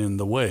in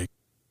the wake.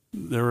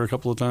 There were a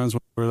couple of times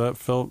where that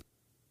felt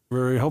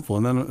very helpful.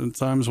 And then at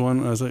times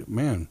when I was like,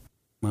 man,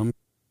 I'm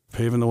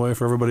paving the way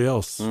for everybody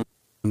else.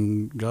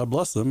 And God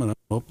bless them, and I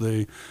hope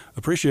they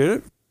appreciate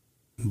it.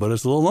 But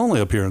it's a little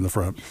lonely up here in the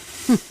front.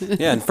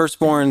 Yeah, and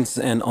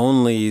firstborns and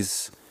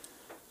onlys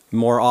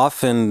more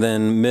often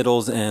than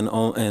middles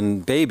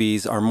and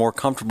babies are more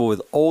comfortable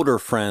with older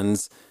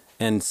friends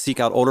and seek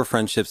out older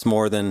friendships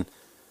more than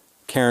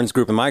Karen's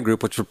group and my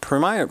group, which were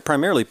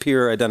primarily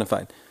peer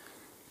identified.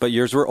 But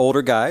yours were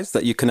older guys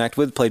that you connect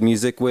with, played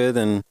music with,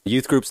 and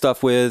youth group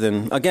stuff with.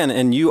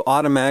 And you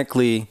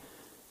automatically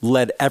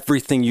led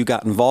everything you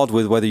got involved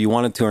with, whether you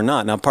wanted to or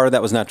not. Now, part of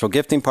that was natural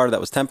gifting. Part of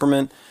that was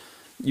temperament.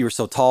 You were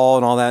so tall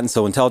and all that and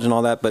so intelligent and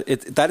all that. But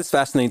that is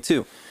fascinating,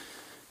 too.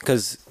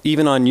 Because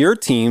even on your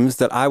teams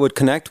that I would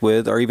connect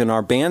with, or even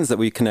our bands that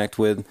we connect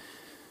with,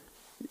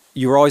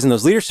 you were always in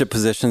those leadership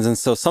positions. And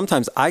so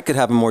sometimes I could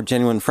have a more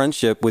genuine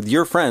friendship with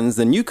your friends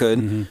than you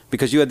could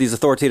because you had these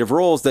authoritative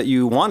roles that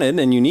you wanted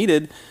and you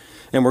needed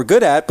and were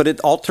good at, but it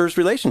alters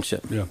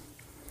relationship. Yeah.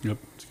 Yep.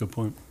 That's a good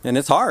point. And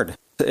it's hard.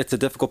 It's a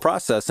difficult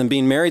process. And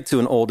being married to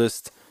an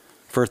oldest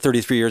for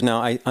 33 years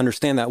now, I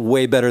understand that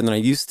way better than I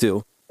used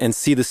to and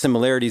see the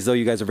similarities. Though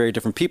you guys are very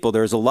different people,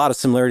 there's a lot of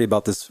similarity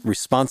about this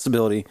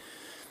responsibility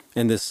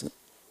and this,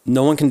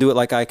 no one can do it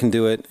like I can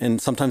do it.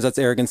 And sometimes that's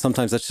arrogance.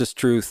 Sometimes that's just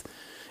truth.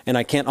 And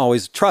I can't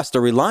always trust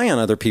or rely on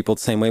other people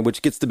the same way,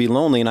 which gets to be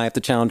lonely. And I have to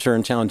challenge her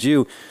and challenge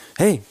you.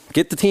 Hey,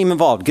 get the team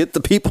involved. Get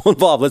the people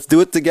involved. Let's do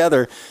it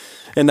together.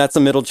 And that's a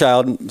middle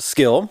child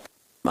skill.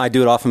 I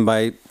do it often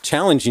by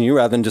challenging you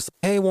rather than just,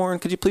 hey, Warren,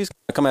 could you please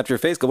come after your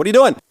face? Go, what are you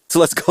doing? So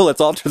let's go. Let's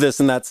alter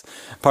this. And that's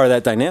part of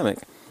that dynamic.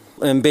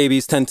 And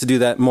babies tend to do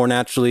that more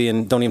naturally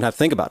and don't even have to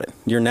think about it.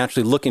 You're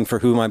naturally looking for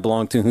who I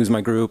belong to, who's my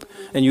group.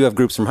 And you have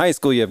groups from high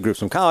school, you have groups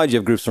from college, you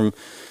have groups from,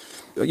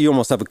 you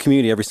almost have a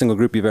community, every single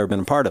group you've ever been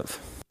a part of.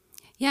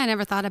 Yeah, I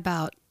never thought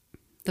about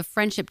the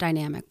friendship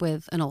dynamic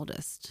with an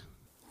oldest.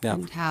 Yeah.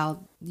 And how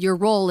your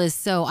role is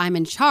so I'm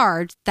in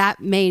charge. That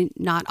may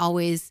not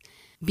always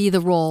be the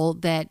role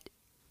that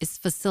is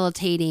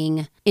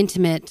facilitating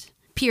intimate,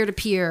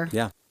 peer-to-peer,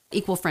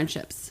 equal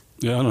friendships.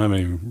 Yeah, I don't have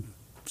any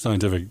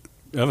scientific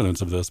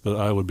evidence of this, but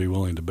I would be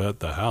willing to bet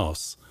the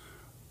house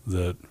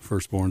that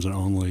firstborns and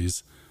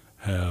onlys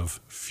have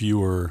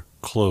fewer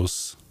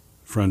close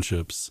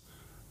friendships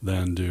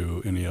than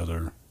do any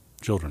other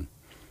children.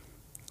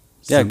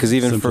 Yeah, because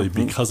even simply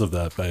because of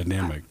that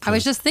dynamic. I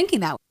was just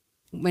thinking that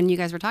when you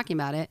guys were talking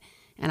about it,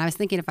 and I was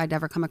thinking if I'd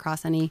ever come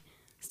across any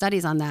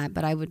studies on that,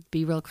 but I would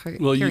be real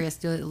curious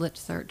to do a lit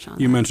search on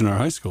You that. mentioned our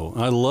high school.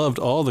 I loved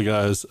all the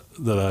guys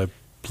that I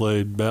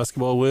played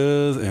basketball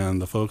with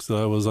and the folks that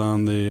I was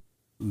on the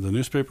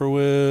newspaper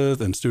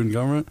with and student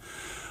government.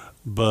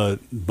 But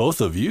both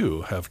of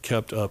you have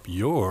kept up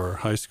your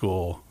high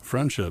school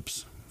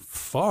friendships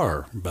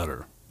far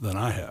better than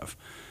I have.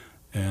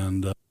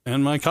 And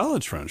my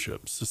college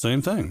friendships, the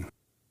same thing.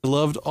 I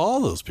loved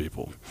all those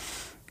people.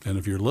 And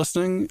if you're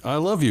listening, I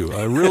love you.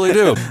 I really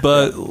do.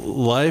 But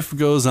life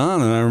goes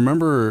on. And I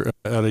remember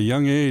at a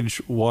young age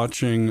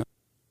watching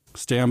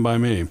Stand By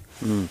Me.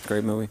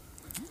 Great movie.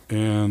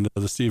 And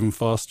the Stephen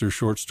Foster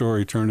short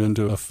story turned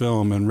into a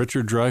film. And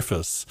Richard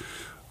Dreyfuss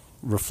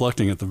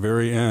reflecting at the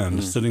very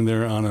end, sitting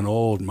there on an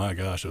old, my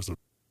gosh, it was a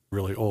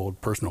really old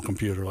personal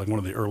computer, like one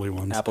of the early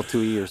ones. Apple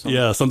IIe or something.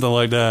 Yeah, something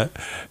like that.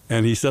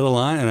 And he said a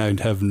line, and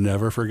I have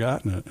never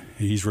forgotten it.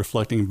 He's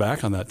reflecting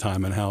back on that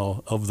time and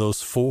how of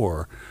those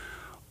four,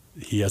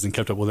 he hasn't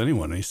kept up with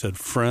anyone. And he said,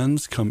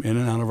 friends come in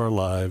and out of our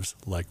lives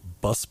like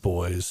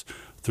busboys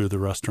through the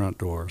restaurant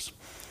doors.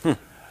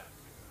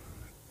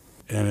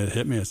 And it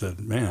hit me. I said,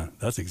 man,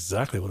 that's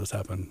exactly what has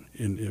happened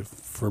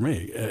for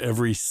me.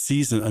 Every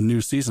season, a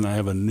new season, I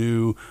have a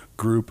new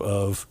group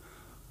of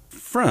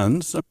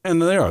friends.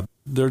 And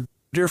they're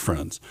dear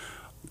friends.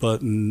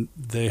 But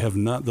they have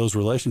not, those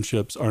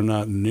relationships are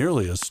not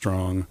nearly as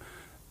strong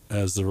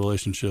as the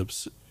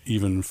relationships,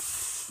 even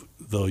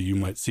though you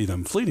might see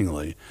them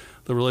fleetingly,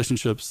 the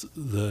relationships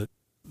that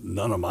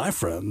none of my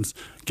friends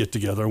get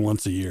together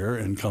once a year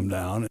and come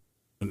down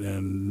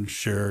and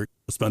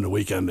spend a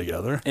weekend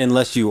together.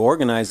 Unless you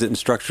organize it and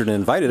structured and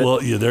invited it.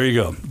 Well, yeah, there you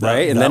go.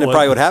 Right? And then it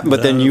probably would happen,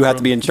 but then you have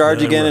to be in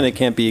charge again, and it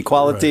can't be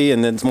equality,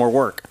 and then it's more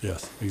work.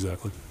 Yes,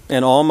 exactly.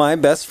 And all my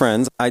best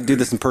friends, I do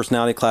this in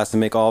personality class to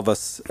make all of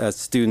us as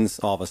students,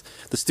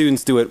 the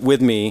students do it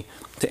with me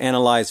to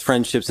analyze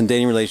friendships and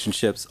dating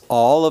relationships.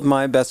 All of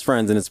my best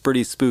friends, and it's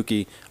pretty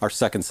spooky, are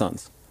second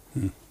sons.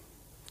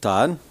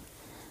 Todd,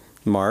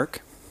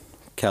 Mark,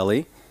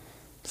 Kelly,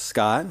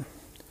 Scott,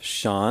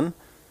 Sean,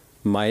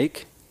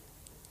 Mike,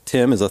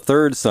 Tim is a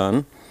third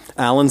son.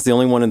 Alan's the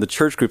only one in the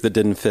church group that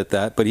didn't fit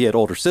that, but he had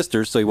older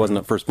sisters, so he wasn't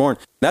a firstborn.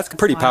 That's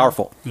pretty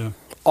powerful. Yeah.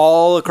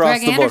 All across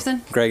Greg the board.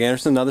 Anderson. Greg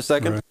Anderson, another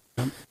second. Right.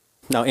 Yep.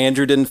 Now,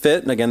 Andrew didn't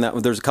fit. And again,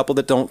 there's a couple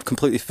that don't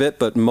completely fit,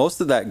 but most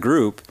of that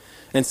group,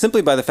 and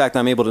simply by the fact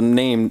I'm able to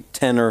name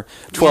 10 or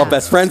 12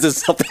 best friends is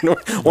something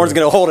Warren's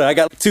going to hold it. I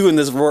got 2 in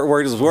this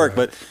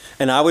work,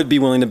 and I would be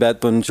willing to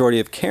bet the majority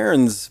of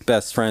Karen's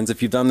best friends,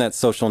 if you've done that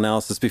social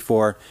analysis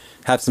before,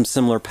 have some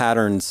similar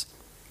patterns,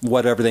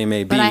 whatever they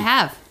may be. But I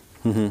have.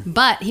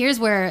 But here's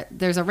where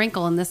there's a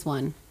wrinkle in this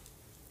one.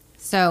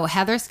 So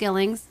Heather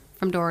Skillings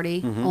from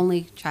Doherty,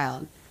 only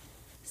child.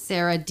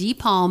 Sarah D.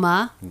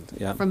 Palma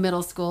from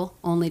middle school,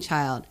 only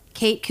child.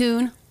 Kate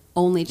Kuhn,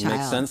 only child.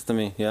 Makes sense to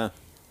me, yeah.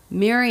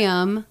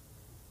 Miriam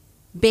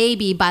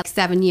baby by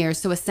 7 years,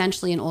 so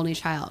essentially an only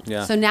child.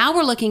 Yeah. So now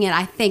we're looking at,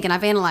 I think, and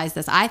I've analyzed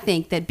this, I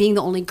think that being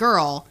the only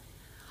girl,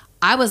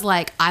 I was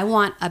like, I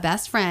want a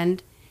best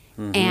friend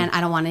and I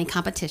don't want any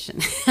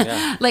competition.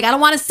 Yeah. Like, I don't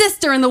want a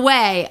sister in the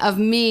way of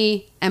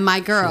me and my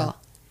girl. Sure.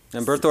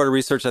 And birth order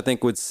research, I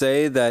think, would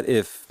say that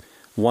if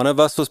one of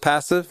us was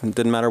passive, it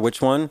didn't matter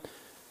which one,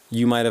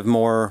 you might have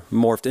more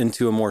morphed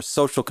into a more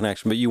social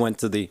connection, but you went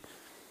to the,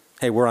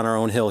 hey, we're on our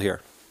own hill here.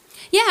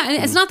 Yeah,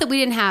 and it's not that we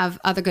didn't have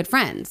other good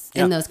friends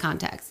in Yeah. those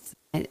contexts.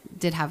 I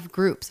did have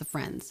groups of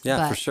friends. Yeah,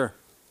 but, for sure.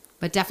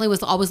 But definitely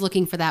was always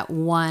looking for that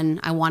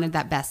one. I wanted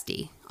that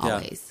bestie,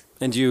 always. Yeah.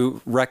 And do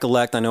you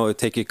recollect, I know it would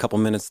take you a couple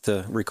minutes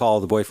to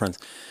recall the boyfriends,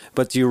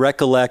 but do you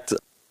recollect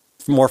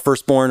more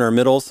firstborn or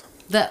middles?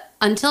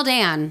 Until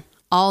Dan,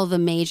 all the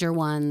major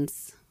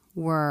ones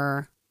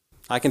were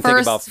I can think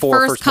about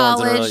four first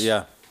firstborns in a row. college.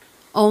 Yeah.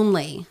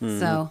 Only.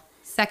 So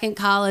second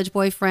college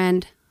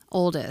boyfriend,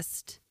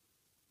 oldest.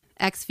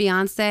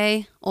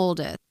 Ex-fiance,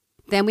 oldest.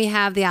 Then we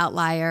have the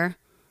outlier.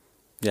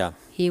 Yeah.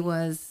 He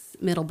was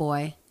middle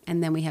boy.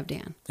 And then we have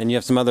Dan. And you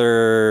have some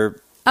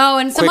other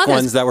And some quick others.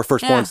 ones that were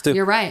firstborns too.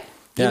 You're right.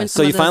 Yeah. Even So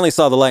some you of those- finally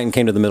saw the light and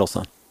came to the middle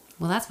son.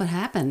 Well, that's what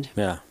happened.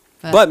 Yeah.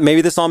 But- But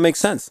maybe this all makes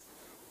sense.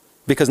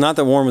 Because not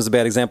that Warren was a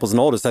bad example as an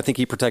oldest. I think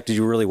he protected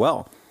you really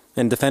well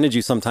and defended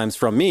you sometimes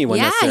from me when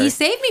necessary. he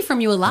saved me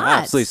from you a lot.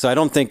 Absolutely. So I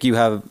don't think you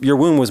have, your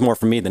wound was more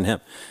from me than him.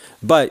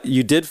 But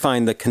you did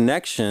find the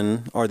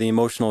connection or the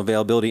emotional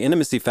availability,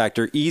 intimacy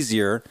factor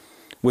easier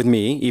with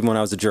me, even when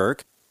I was a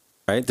jerk,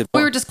 right?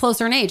 We were just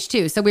closer in age,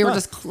 too. So we were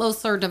just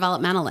closer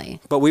developmentally.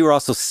 But we were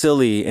also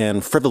silly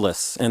and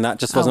frivolous, and that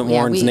just wasn't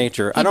Warren's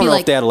nature. I he'd don't be know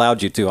like- if Dad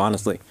allowed you to,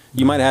 honestly.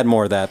 You might have had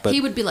more of that, but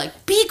He would be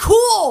like, be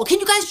cool. Can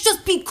you guys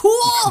just be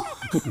cool?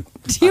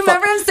 Do you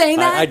remember him saying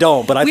that? I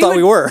don't, but I thought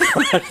we were.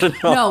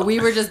 No, we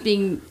were just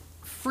being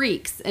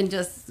freaks and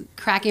just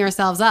cracking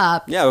ourselves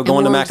up. Yeah, we're And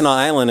going to we were Mackinac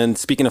Island and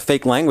speaking a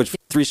fake language for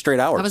 3 straight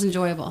hours. That was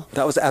enjoyable.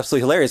 That was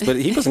absolutely hilarious, but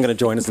he wasn't going to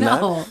join us in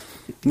No. that.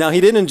 Now, he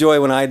did enjoy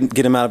when I'd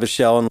get him out of his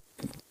shell, and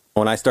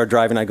when I start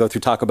driving, I go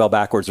through Taco Bell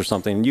backwards or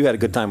something. You had a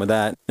good time with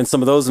that and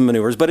some of those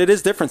maneuvers, but it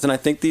is different, and I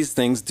think these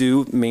things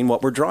do mean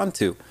what we're drawn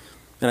to.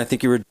 And I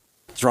think you were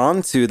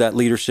drawn to that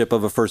leadership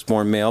of a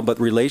firstborn male, but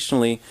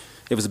relationally,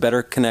 it was a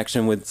better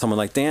connection with someone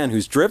like Dan,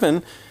 who's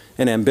driven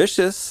and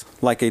ambitious,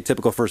 like a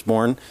typical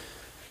firstborn,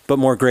 but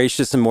more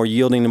gracious and more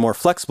yielding and more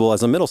flexible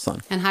as a middle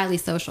son. And highly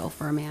social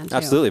for a man, too.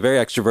 Absolutely.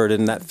 Very extroverted,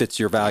 and that fits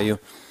your value.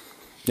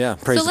 Yeah,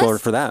 praise the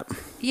Lord for that.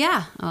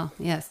 Yeah. Oh,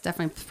 yes,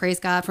 definitely. Praise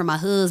God for my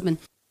husband.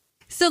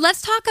 So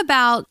let's talk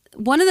about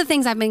one of the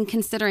things I've been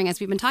considering as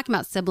we've been talking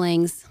about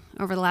siblings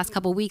over the last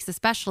couple of weeks,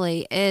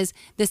 especially, is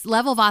this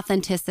level of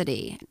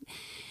authenticity.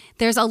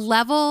 There's a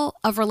level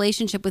of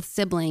relationship with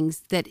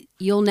siblings that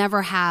you'll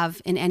never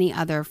have in any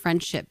other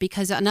friendship,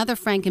 because another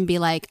friend can be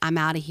like, I'm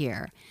out of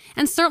here.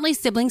 And certainly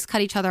siblings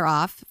cut each other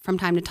off from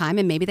time to time,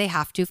 and maybe they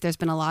have to if there's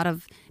been a lot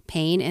of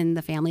pain in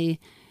the family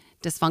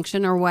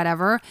dysfunction or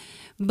whatever.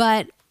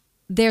 But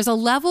there's a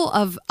level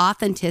of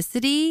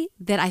authenticity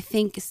that I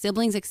think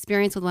siblings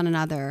experience with one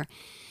another,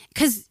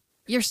 because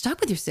you're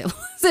stuck with your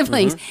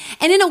siblings.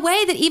 And in a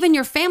way that even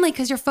your family,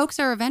 because your folks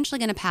are eventually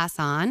going to pass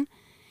on,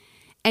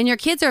 and your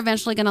kids are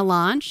eventually going to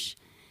launch,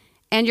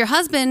 and your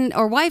husband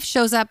or wife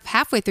shows up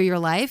halfway through your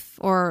life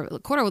or a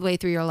quarter of the way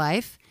through your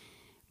life.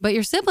 But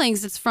your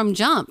siblings, it's from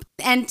jump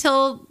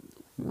until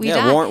we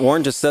die.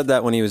 Warren just said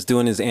that when he was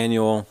doing his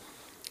annual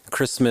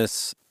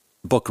Christmas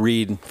book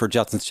read for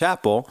Judson's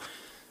Chapel.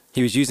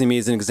 He was using me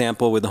as an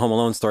example with the Home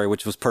Alone story,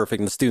 which was perfect,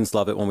 and the students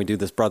love it when we do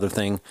this brother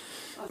thing.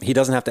 He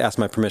doesn't have to ask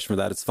my permission for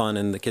that. It's fun,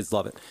 and the kids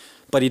love it.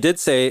 But he did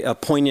say a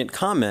poignant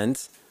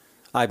comment,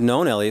 I've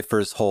known Elliot for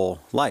his whole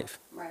life.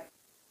 Right.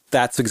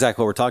 That's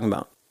exactly what we're talking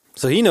about.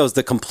 So he knows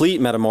the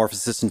complete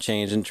metamorphosis and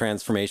change and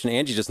transformation.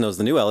 Angie just knows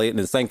the new Elliot and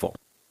is thankful.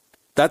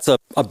 That's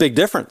a big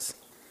difference.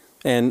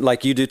 And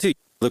like you do too,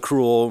 the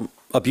cruel,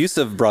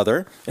 abusive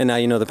brother, and now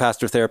you know the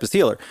pastor, therapist,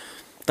 healer.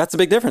 That's a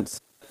big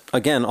difference.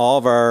 Again, all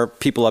of our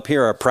people up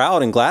here are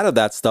proud and glad of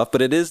that stuff,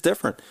 but it is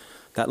different,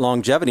 that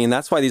longevity. And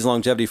that's why these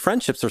longevity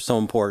friendships are so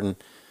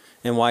important,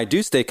 and why I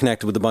do stay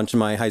connected with a bunch of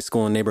my high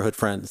school and neighborhood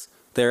friends.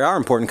 They are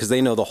important because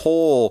they know the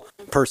whole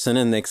person,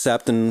 and they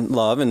accept and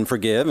love and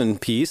forgive and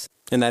peace,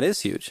 and that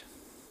is huge.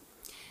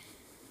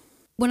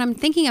 When I'm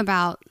thinking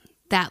about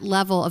that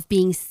level of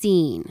being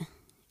seen,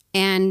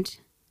 and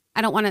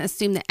I don't want to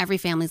assume that every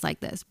family's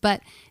like this,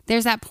 but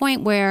there's that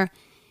point where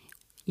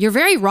you're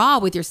very raw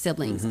with your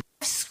siblings.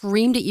 I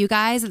screamed at you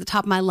guys at the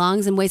top of my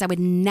lungs in ways I would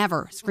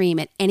never scream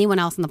at anyone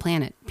else on the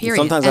planet, period.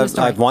 Sometimes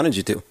I've wanted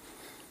you to.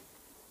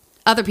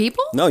 Other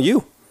people? No,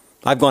 you.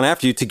 I've gone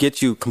after you to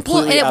get you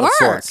completely out of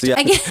sorts.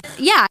 Yeah.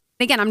 Yeah.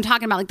 Again, I'm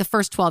talking about like the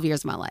first 12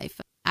 years of my life.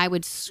 I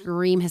would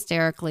scream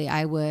hysterically.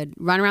 I would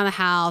run around the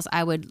house.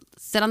 I would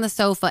sit on the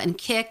sofa and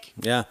kick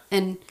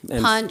and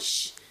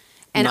punch.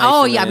 And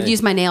I would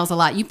use my nails a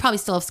lot. You probably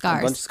still have scars.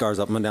 A bunch of scars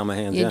up and down my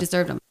hands. You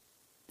deserved them.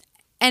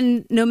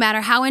 And no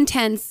matter how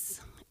intense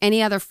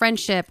any other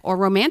friendship or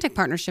romantic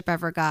partnership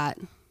ever got,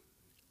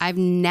 I've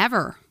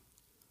never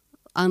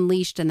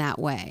unleashed in that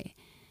way.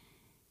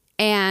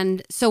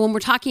 And so when we're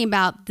talking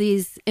about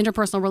these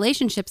interpersonal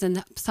relationships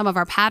and some of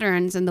our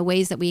patterns and the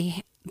ways that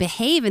we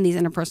behave in these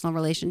interpersonal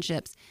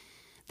relationships,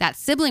 that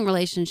sibling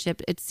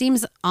relationship, it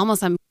seems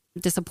almost I'm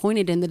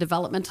disappointed in the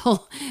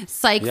developmental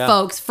psych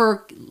folks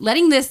for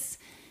letting this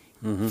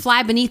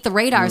fly beneath the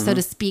radar, so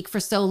to speak,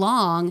 for so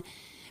long.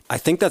 I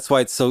think that's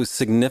why it's so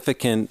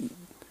significant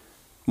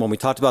when we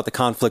talked about the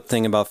conflict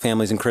thing about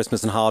families and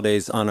Christmas and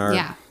holidays on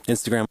our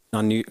Instagram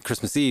on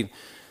Christmas Eve.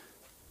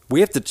 We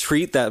have to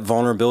treat that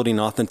vulnerability and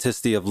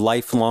authenticity of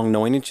lifelong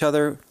knowing each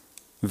other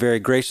very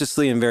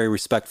graciously and very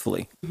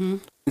respectfully.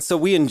 And so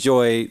we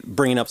enjoy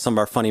bringing up some of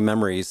our funny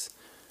memories,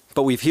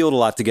 but we've healed a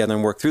lot together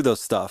and worked through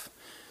those stuff.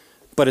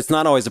 But it's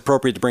not always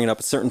appropriate to bring it up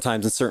at certain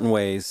times in certain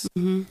ways.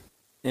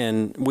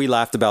 And we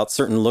laughed about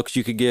certain looks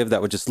you could give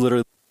that would just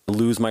literally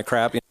lose my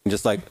crap and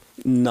just like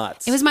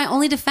nuts. It was my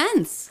only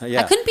defense.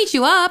 I couldn't beat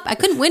you up. I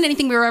couldn't win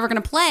anything we were ever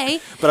going to play.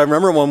 But I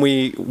remember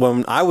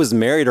when I was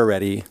married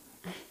already,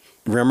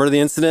 remember the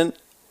incident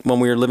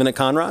when we were living at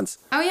Conrad's?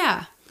 Oh,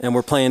 yeah. And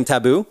we're playing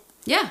Taboo?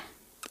 Yeah.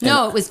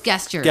 No, it was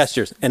Gestures.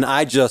 Gestures. And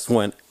I just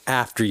went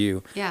after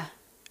you. Yeah.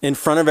 In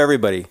front of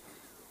everybody.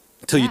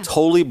 Until you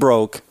totally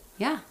broke.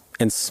 Yeah.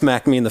 And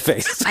smacked me in the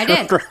face. I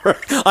did.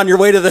 On your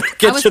way to the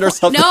kitchen or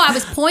something. No, I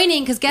was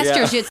pointing because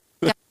Gestures, it's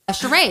a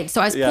charade.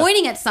 So I was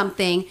pointing at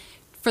something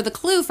for the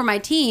clue for my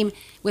team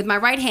with my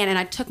right hand, and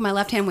I took my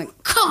left hand and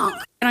went, conk,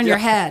 on your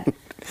head.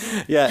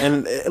 Yeah,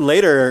 and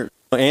later,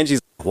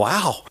 Angie's like,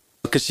 wow.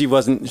 Because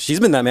she's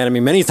been that mad at me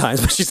many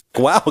times, but she's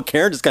like, wow,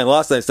 Karen just kind of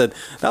lost it. I said,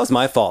 that was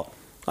my fault.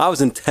 I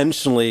was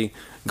intentionally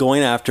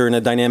going after in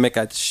a dynamic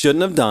I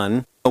shouldn't have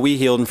done. We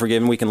healed and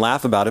forgiven. We can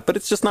laugh about it, but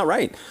it's just not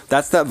right.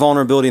 That's that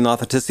vulnerability and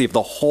authenticity of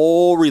the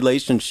whole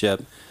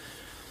relationship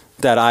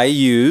that I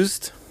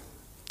used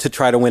to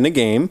try to win a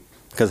game,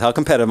 because how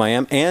competitive I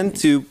am, and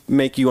to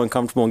make you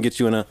uncomfortable and get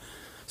you in a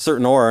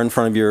certain aura in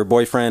front of your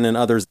boyfriend and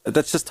others.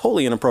 That's just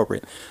totally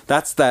inappropriate.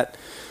 That's that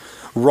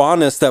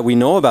rawness that we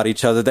know about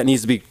each other that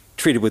needs to be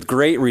treated with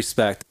great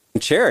respect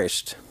and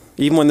cherished,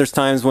 even when there's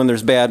times when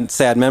there's bad,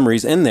 sad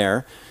memories in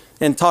there,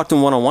 and talk to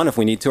them one-on-one if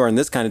we need to, or in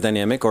this kind of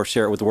dynamic, or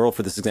share it with the world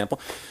for this example.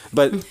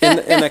 But in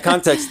that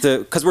context,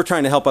 because we're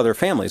trying to help other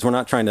families, we're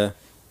not trying to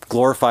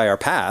glorify our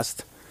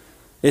past.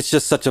 It's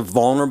just such a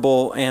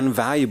vulnerable and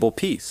valuable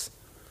piece.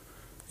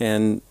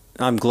 And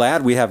I'm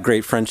glad we have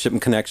great friendship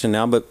and connection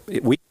now, but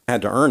we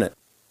had to earn it.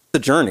 It's a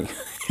journey.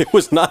 It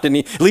was not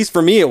at least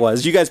for me it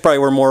was. You guys probably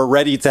were more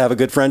ready to have a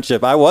good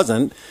friendship. I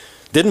wasn't.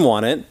 Didn't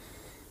want it.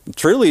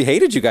 Truly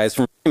hated you guys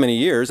for many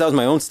years. That was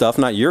my own stuff,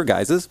 not your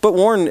guys's. But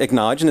Warren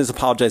acknowledged and has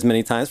apologized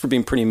many times for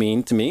being pretty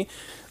mean to me.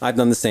 I've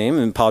done the same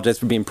and apologized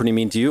for being pretty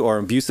mean to you or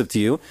abusive to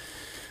you.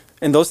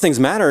 And those things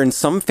matter, and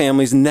some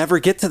families never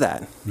get to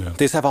that. Yeah.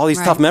 They just have all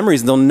these tough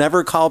memories, and they'll never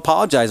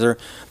apologize, or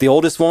the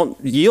oldest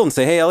won't yield and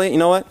say, hey, Elliot, you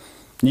know what?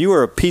 You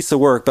were a piece of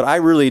work, but I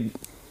really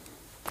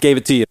gave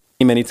it to you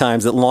many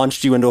times that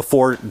launched you into a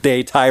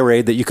 4-day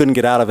tirade that you couldn't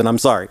get out of, and I'm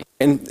sorry.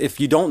 And if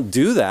you don't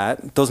do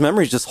that, those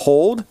memories just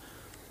hold,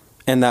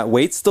 and that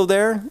weight's still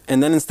there,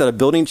 and then instead of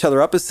building each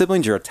other up as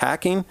siblings, you're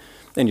attacking,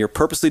 and you're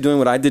purposely doing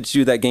what I did to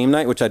you that game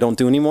night, which I don't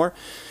do anymore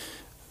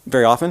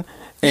very often.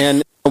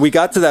 And we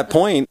got to that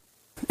point,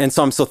 and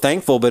so I'm so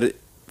thankful, but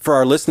for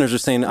our listeners are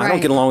saying, I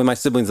don't get along with my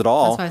siblings at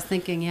all. That's what I was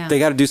thinking, yeah. They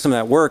got to do some of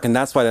that work, and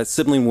that's why that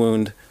sibling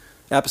wound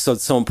episode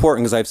is so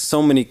important, because I have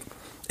so many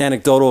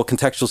anecdotal,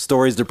 contextual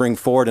stories to bring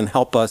forward and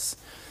help us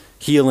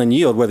heal and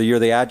yield, whether you're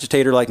the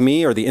agitator like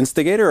me or the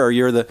instigator, or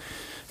you're the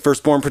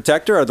firstborn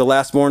protector or the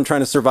lastborn trying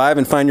to survive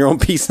and find your own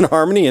peace and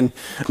harmony and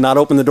not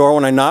open the door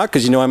when I knock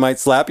because you know I might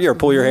slap you or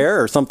pull your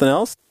hair or something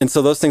else. And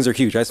so those things are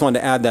huge. I just wanted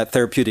to add that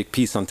therapeutic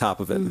piece on top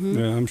of it.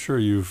 Yeah, I'm sure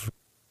you've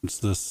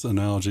used this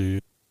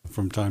analogy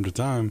from time to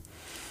time,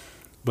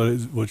 but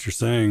what you're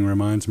saying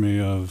reminds me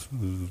of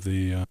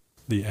the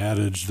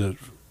adage that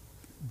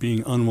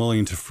being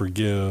unwilling to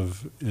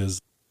forgive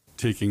is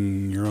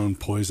taking your own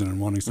poison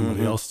and wanting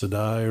somebody else to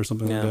die or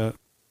something like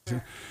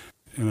that.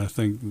 And I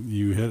think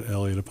you hit,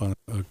 Elliot, upon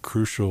a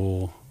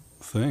crucial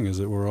thing, is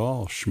that we're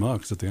all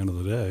schmucks at the end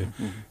of the day,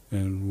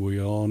 and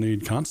we all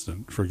need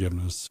constant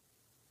forgiveness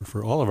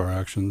for all of our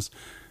actions.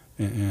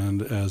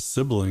 And as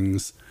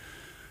siblings,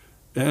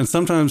 and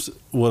sometimes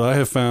what I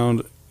have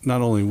found,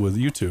 not only with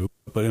you two,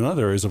 but in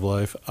other areas of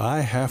life, I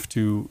have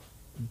to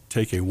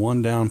take a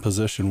one-down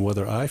position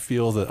whether I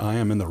feel that I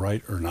am in the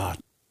right or not.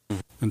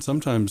 And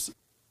sometimes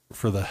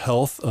for the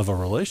health of a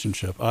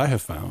relationship, I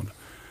have found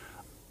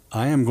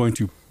I am going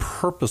to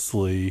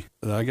purposely,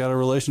 I got a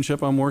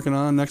relationship I'm working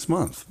on next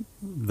month,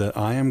 that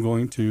I am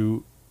going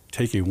to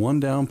take a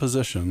one-down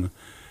position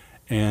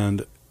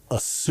and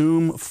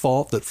assume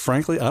fault that,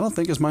 frankly, I don't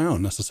think is my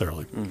own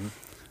necessarily.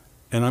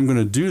 And I'm going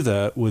to do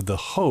that with the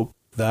hope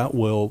that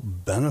will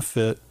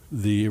benefit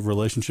the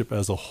relationship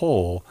as a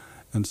whole.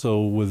 And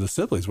so with the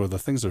siblings, where the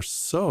things are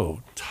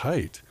so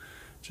tight,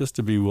 just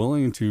to be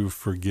willing to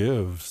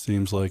forgive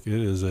seems like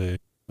it is a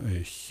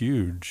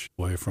huge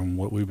way from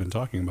what we've been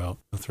talking about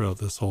throughout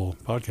this whole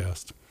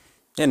podcast.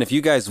 And if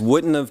you guys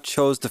wouldn't have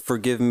chose to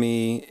forgive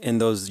me in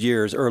those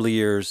years, early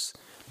years,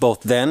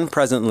 both then,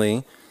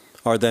 presently,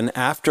 or then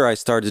after I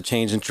started to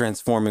change and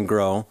transform and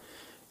grow,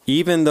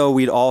 even though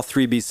we'd all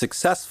three be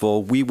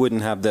successful, we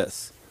wouldn't have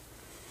this.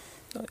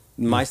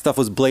 My stuff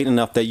was blatant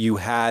enough that you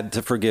had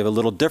to forgive a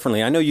little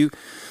differently.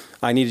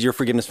 I needed your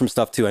forgiveness from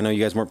stuff too. I know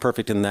you guys weren't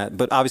perfect in that,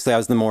 but obviously I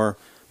was the more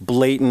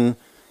blatant,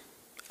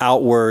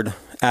 outward,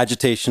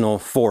 agitational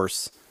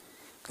force,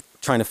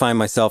 trying to find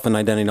myself and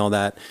identity and all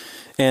that.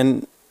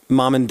 And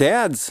mom and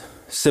dad's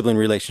sibling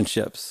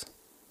relationships,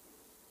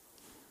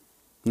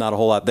 not a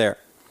whole lot there.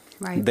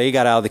 Right. They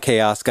got out of the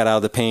chaos, got out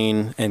of the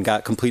pain, and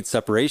got complete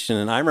separation.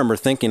 And I remember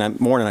thinking,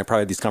 more than I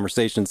probably had these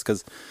conversations,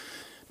 because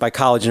by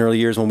college and early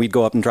years, when we'd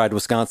go up and drive to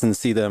Wisconsin and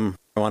see them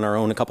on our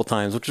own a couple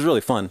times, which was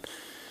really fun,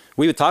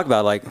 we would talk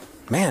about like,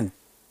 man,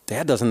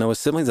 Dad doesn't know his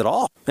siblings at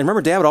all. And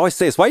remember, Dad would always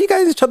say, why are you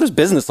guys in each other's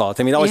business all the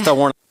time? He'd always tell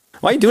Warren,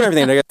 why are you doing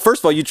everything?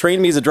 First of all, you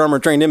trained me as a drummer,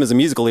 trained him as a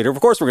musical leader. Of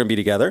course we're going to be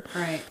together.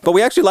 Right. But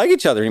we actually like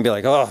each other. And he'd be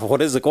like, oh,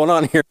 what is going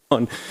on here?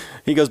 And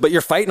he goes, but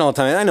you're fighting all the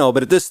time. I know,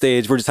 but at this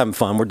stage, we're just having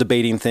fun. We're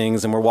debating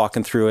things and we're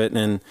walking through it.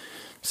 And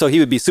so he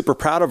would be super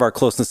proud of our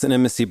closeness and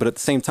intimacy, but at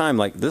the same time,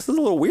 like, this is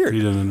a little weird. He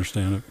didn't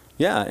understand it.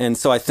 Yeah. And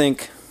so I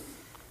think,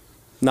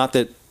 not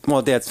that,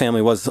 well, Dad's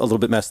family was a little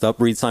bit messed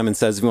up. Reed Simon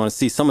says if you want to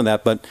see some of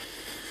that, but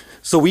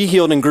so we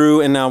healed and grew,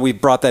 and now we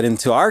brought that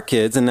into our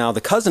kids, and now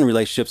the cousin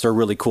relationships are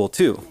really cool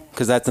too,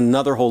 because that's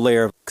another whole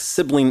layer of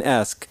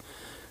sibling-esque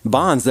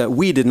bonds that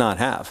we did not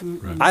have.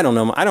 Right. I don't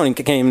know. Can't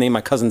even name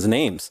my cousins'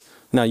 names.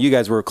 Now, you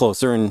guys were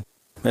closer, and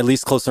at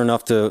least closer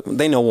enough to,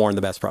 they know Warren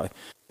the best probably.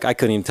 I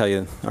couldn't even tell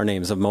you our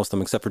names of most of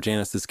them except for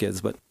Janice's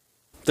kids, but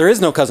there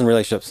is no cousin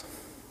relationships.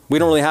 We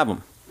don't really have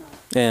them.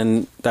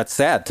 And that's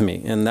sad to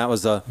me. And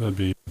that'd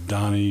be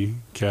Donnie,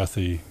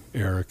 Kathy,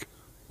 Eric,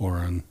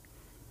 Warren,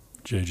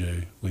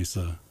 JJ,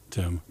 Lisa,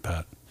 Tim,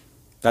 Pat.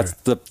 That's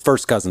the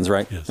first cousins,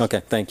 right? Yes.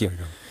 Okay, thank you.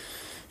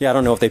 Yeah, I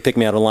don't know if they picked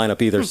me out of the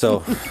lineup either.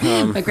 So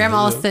my grandma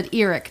always said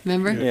Eric,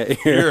 remember? Yeah,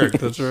 Eric,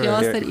 that's right. She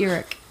always said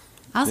Eric.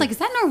 I was like, is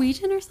that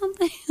Norwegian or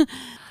something?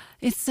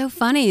 It's so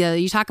funny, though.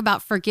 You talk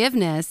about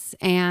forgiveness,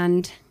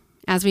 and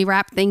as we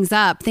wrap things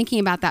up,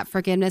 thinking about that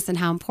forgiveness and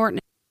how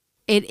important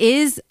it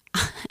is,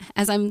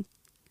 as I'm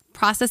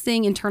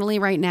processing internally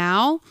right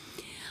now,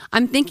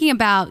 I'm thinking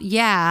about,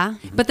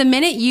 but the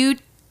minute you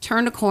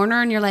turned a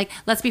corner and you're like,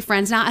 let's be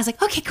friends now, I was like,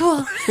 okay,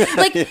 cool.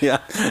 Like,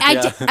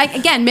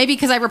 again, maybe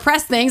because I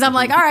repressed things, I'm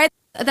like, all right,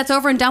 that's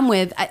over and done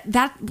with.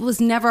 That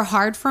was never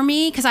hard for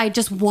me because I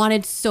just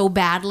wanted so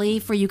badly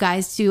for you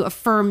guys to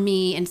affirm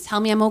me and tell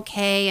me I'm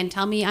okay and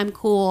tell me I'm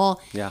cool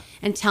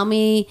and tell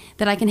me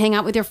that I can hang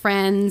out with your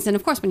friends. And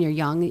of course, when you're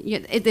young,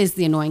 it is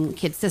the annoying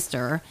kid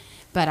sister,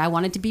 but I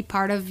wanted to be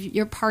part of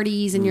your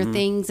parties and your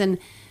things. And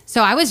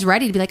so I was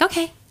ready to be like,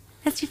 okay,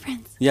 let's be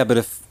friends. Yeah, but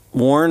if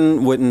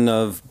Warren wouldn't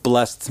have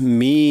blessed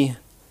me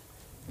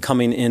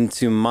coming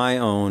into my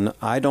own,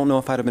 I don't know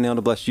if I'd have been able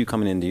to bless you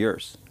coming into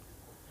yours.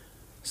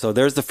 So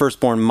there's the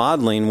firstborn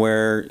modeling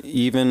where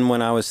even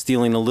when I was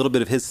stealing a little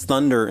bit of his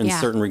thunder in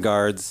certain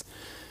regards,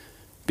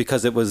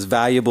 because it was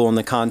valuable in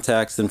the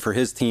context and for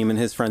his team and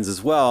his friends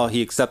as well,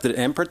 he accepted it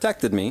and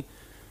protected me.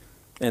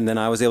 And then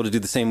I was able to do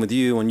the same with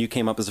you when you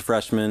came up as a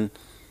freshman.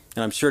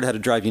 And I'm sure it had to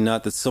drive you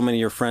nuts that so many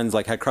of your friends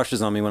like had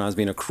crushes on me when I was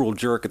being a cruel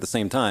jerk at the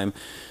same time.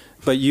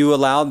 But you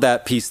allowed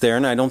that piece there,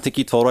 and I don't think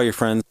you told all your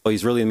friends, oh,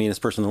 he's really the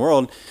meanest person in the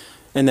world.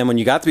 And then when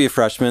you got to be a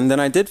freshman, then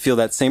I did feel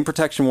that same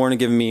protection Warren had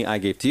given me, I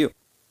gave to you.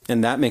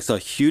 And that makes a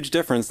huge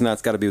difference, and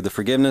that's got to be with the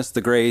forgiveness,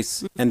 the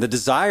grace, and the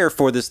desire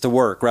for this to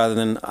work, rather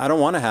than I don't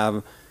want to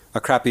have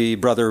a crappy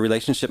brother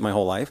relationship my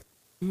whole life.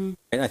 And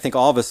I think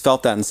all of us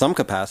felt that in some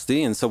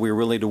capacity, and so we were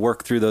willing to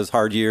work through those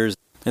hard years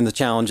and the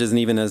challenges, and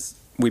even as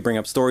we bring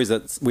up stories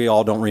that we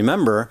all don't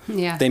remember,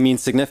 they mean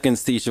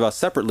significance to each of us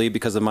separately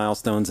because of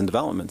milestones and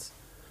developments.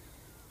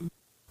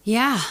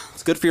 Yeah.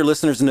 It's good for your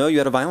listeners to know you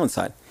had a violent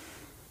side.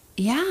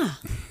 Yeah,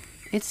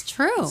 it's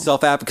true.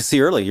 Self-advocacy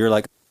early. You're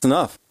like, it's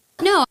enough.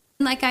 No,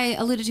 like I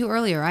alluded to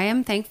earlier, I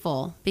am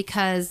thankful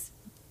because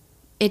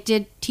it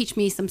did teach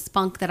me some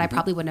spunk that I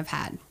probably wouldn't have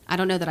had. I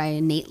don't know that I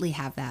innately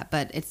have that,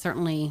 but it's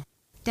certainly,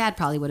 Dad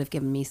probably would have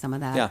given me some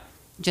of that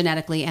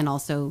genetically and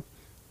also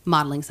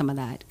modeling some of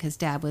that because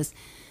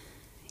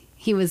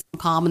he was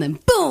calm and then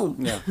boom.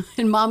 Yeah.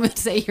 And Mom would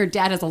say your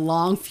dad has a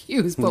long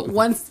fuse, but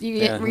once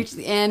you reach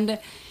the end,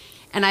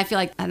 and I feel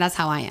like that's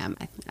how I am.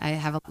 I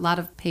have a lot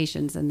of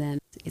patience and then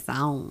it's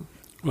on.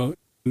 Well,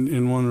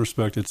 in one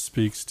respect, it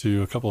speaks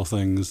to a couple of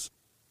things,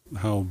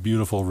 how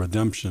beautiful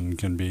redemption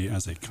can be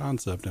as a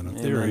concept and a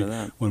theory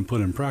when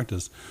put in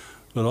practice.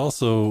 But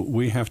also,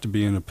 we have to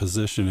be in a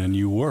position, and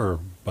you were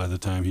by the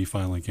time he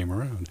finally came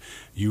around,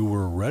 you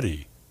were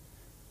ready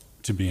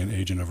to be an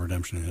agent of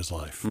redemption in his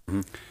life.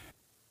 And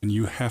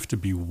you have to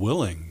be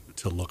willing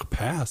to look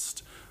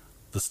past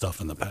the stuff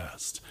in the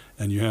past,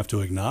 and you have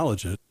to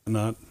acknowledge it,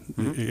 not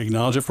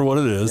acknowledge it for what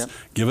it is,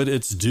 give it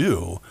its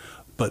due,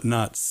 but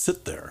not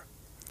sit there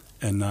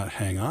and not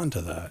hang on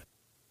to that.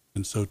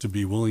 And so to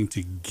be willing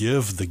to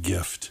give the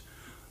gift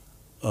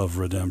of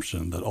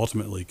redemption that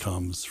ultimately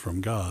comes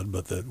from God,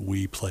 but that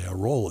we play a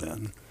role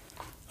in,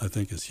 I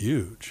think is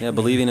huge. Yeah,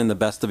 believing in the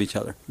best of each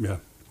other. Yeah.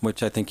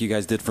 which I think you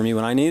guys did for me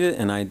when I needed it,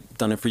 and I've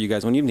done it for you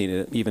guys when you've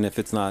needed it, even if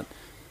it's not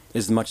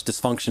as much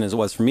dysfunction as it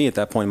was for me at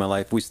that point in my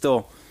life. We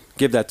still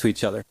give that to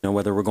each other.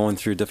 Whether we're going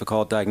through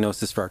difficult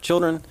diagnosis for our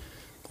children,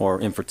 or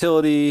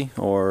infertility,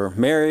 or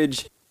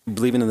marriage,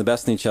 believing in the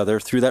best in each other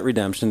through that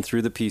redemption,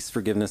 through the peace,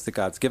 forgiveness that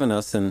God's given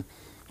us, and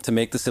to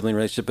make the sibling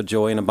relationship a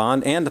joy and a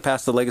bond, and to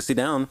pass the legacy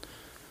down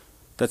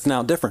that's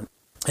now different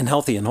and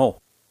healthy and whole.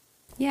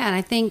 Yeah, and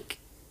I think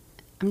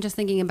I'm just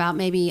thinking about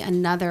maybe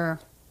another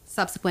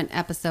subsequent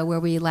episode where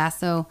we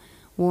lasso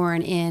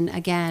Warren in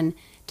again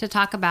to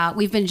talk about,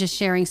 we've been just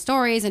sharing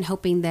stories and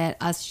hoping that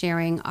us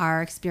sharing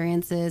our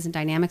experiences and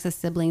dynamics as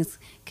siblings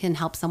can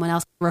help someone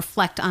else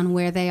reflect on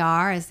where they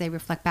are as they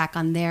reflect back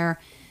on their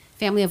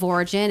family of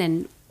origin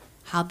and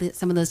how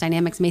some of those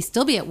dynamics may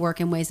still be at work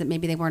in ways that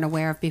maybe they weren't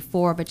aware of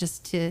before, but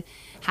just to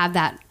have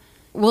that,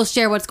 we'll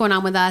share what's going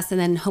on with us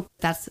and then hope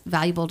that's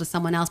valuable to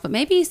someone else, but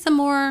maybe some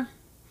more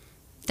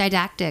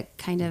didactic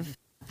kind of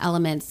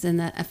elements in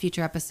a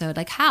future episode,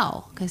 like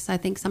how, because I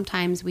think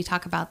sometimes we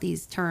talk about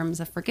these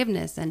terms of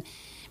forgiveness and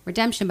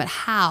redemption, but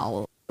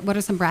how? What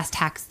are some brass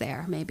tacks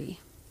there, maybe?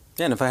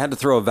 Yeah, and if I had to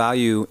throw a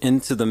value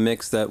into the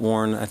mix that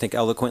Warren, I think,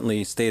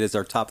 eloquently stated as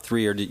our top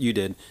three, or you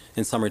did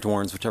in summary to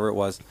Warren's, whichever it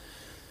was,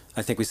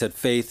 I think we said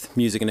faith,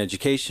 music, and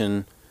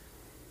education.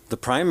 The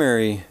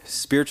primary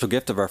spiritual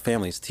gift of our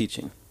family is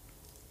teaching.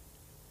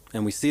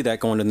 And we see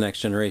that going to the next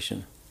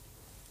generation.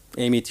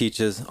 Amy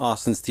teaches,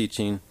 Austin's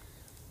teaching,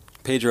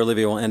 Paige or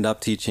Olivia will end up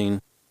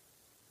teaching.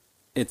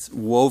 It's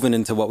woven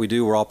into what we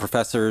do. We're all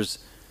professors.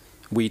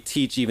 We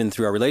teach even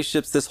through our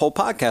relationships. This whole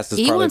podcast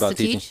is partly about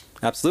teaching.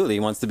 Absolutely. He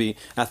wants to be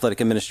athletic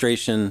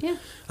administration. Yeah.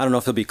 I don't know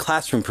if he'll be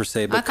classroom per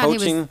se, but I thought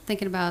coaching. He was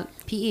thinking about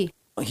PE.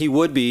 He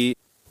would be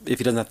if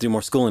he doesn't have to do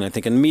more schooling. I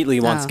think immediately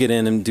he wants to get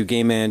in and do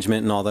game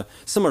management and all the,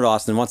 similar to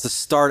Austin, wants to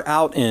start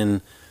out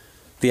in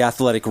the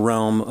athletic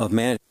realm of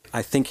management.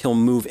 I think he'll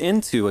move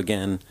into,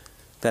 again,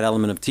 that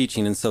element of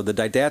teaching. And so the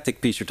didactic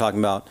piece you're talking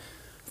about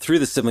through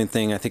the sibling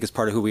thing, I think is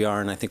part of who we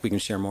are, and I think we can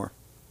share more.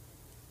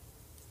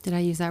 Did I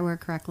use that word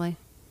correctly?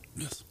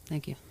 Yes.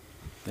 Thank you.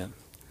 Yeah.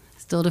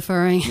 Still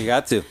deferring. You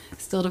got to.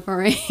 Still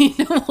deferring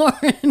to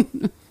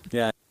Warren.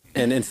 Yeah.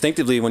 And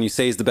instinctively, when you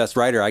say he's the best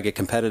writer, I get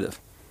competitive,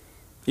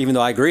 even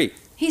though I agree.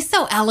 He's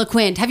so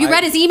eloquent. Have you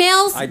read his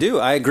emails? I do.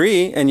 I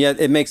agree. And yet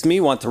it makes me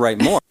want to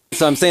write more.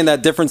 So I'm saying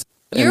that difference.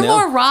 You're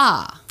more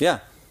raw. Yeah.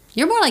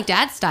 You're more like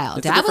Dad's style.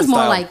 It's a Dad was different more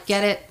style. like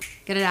get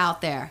it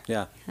out there.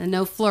 Yeah. And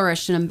no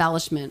flourish and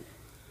embellishment.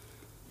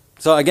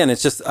 So again, I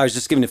was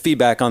just giving you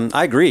feedback on,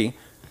 I agree,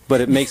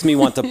 but it makes me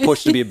want to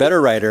push to be a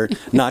better writer,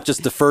 not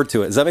just defer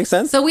to it. Does that make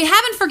sense? So we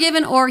haven't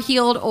forgiven or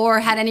healed or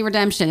had any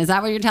redemption. Is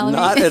that what you're telling me?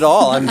 Not at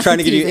all. I'm trying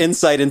to give you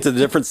insight into the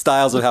different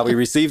styles of how we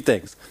receive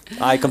things.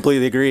 I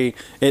completely agree.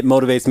 It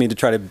motivates me to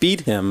try to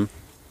beat him,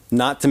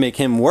 not to make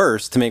him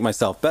worse, to make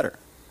myself better.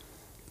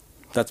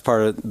 That's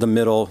part of the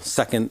middle,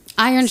 second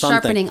iron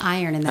something. sharpening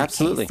iron in that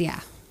Absolutely. case.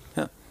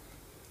 Yeah.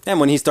 And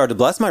when he started to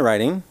bless my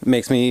writing, it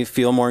makes me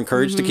feel more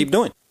encouraged to keep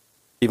doing it.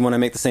 Even when I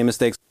make the same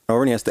mistakes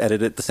over and he has to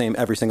edit it the same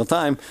every single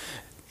time,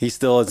 he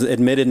still has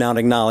admitted now and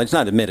acknowledged,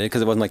 not admitted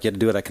because it wasn't like you had to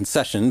do it at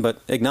concession,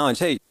 but acknowledge,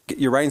 hey,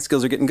 your writing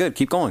skills are getting good.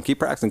 Keep going, keep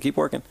practicing, keep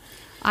working.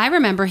 I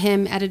remember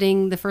him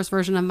editing the first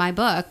version of my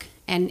book,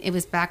 and it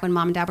was back when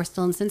Mom and Dad were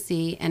still in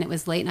Cincy, and it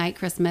was late night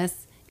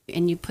Christmas,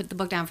 and you put the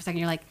book down for a second,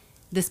 you're like,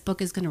 this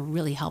book is going to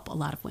really help a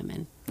lot of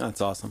women. That's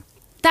awesome.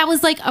 That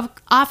was like an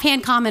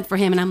offhand comment for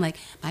him, and I'm like,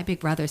 my big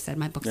brother said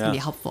my book's going to be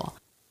helpful.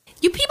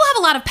 You people have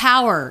a lot of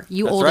power,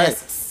 you That's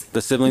oldists. Right.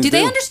 The siblings do.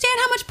 They understand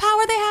how much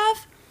power they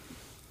have?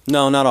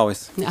 No, not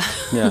always. No.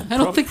 Yeah. I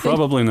don't think they do.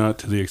 Probably not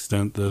to the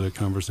extent that a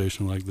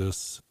conversation like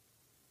this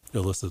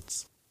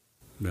elicits.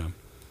 Yeah.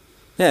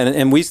 Yeah,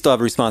 and we still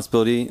have a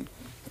responsibility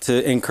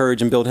to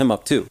encourage and build him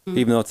up too,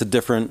 even though it's a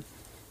different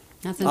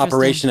That's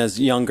operation as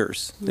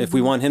youngers. If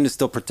we want him to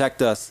still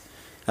protect us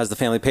as the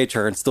family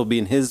patriarch and still be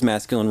in his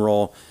masculine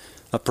role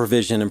of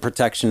provision and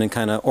protection and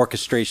kind of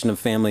orchestration of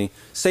family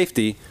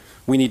safety,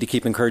 we need to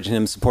keep encouraging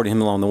him, supporting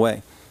him along the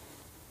way.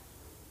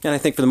 And I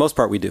think for the most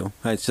part we do.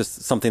 It's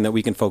just something that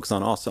we can focus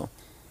on also.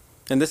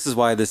 And this is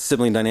why this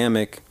sibling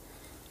dynamic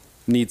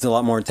needs a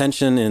lot more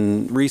attention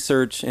in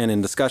research and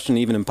in discussion,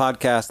 even in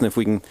podcasts. And if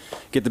we can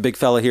get the big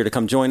fella here to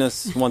come join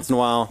us once in a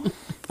while,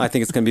 I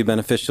think it's going to be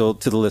beneficial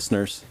to the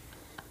listeners.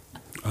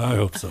 I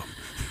hope so.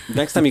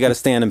 Next time you got to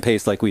stand and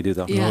pace like we do,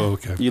 though. Yeah. Oh,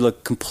 okay. You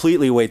look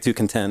completely way too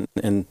content.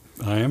 And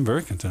I am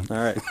very content. all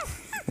right.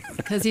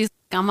 Because he's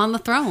like, I'm on the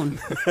throne.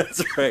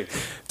 That's right.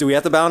 Do we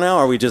have to bow now,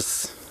 or are we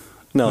just...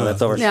 No,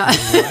 that's over. No.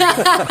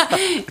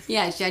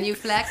 Yeah,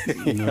 genuflect.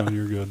 No,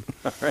 you're good.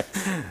 All right,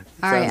 Sounds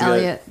good.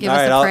 Elliot, give All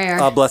us right, a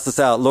prayer. I'll bless us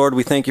out. Lord,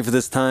 we thank you for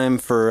this time,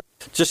 for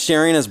just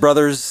sharing as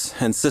brothers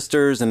and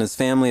sisters and as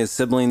family, as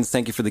siblings.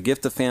 Thank you for the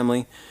gift of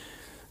family.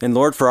 And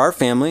Lord, for our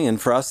family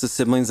and for us as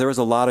siblings, there was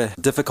a lot of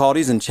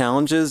difficulties and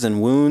challenges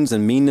and wounds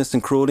and meanness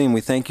and cruelty. And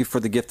we thank you for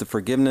the gift of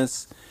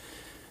forgiveness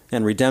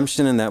and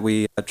redemption, and that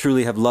we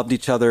truly have loved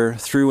each other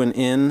through and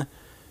in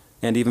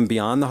and even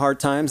beyond the hard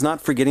times,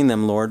 not forgetting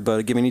them, Lord,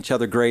 but giving each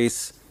other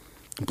grace,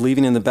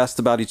 believing in the best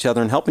about each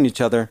other and helping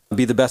each other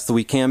be the best that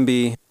we can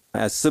be,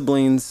 as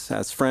siblings,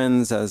 as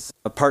friends, as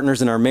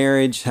partners in our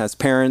marriage, as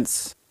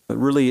parents, but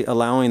really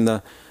allowing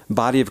the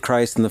body of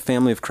Christ and the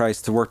family of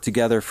Christ to work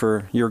together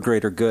for your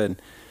greater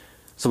good.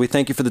 So we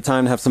thank you for the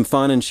time to have some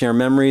fun and share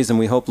memories, and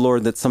we hope,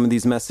 Lord, that some of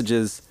these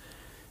messages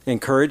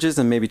encourages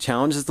and maybe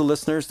challenges the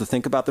listeners to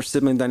think about their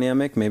sibling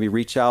dynamic, maybe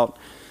reach out,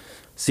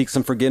 seek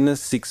some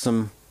forgiveness, seek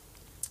some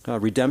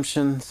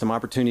redemption, some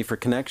opportunity for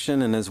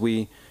connection. And as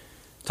we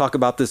talk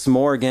about this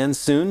more again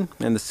soon,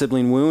 and the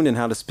sibling wound and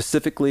how to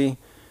specifically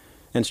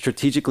and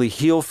strategically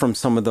heal from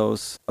some of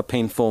those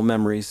painful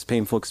memories,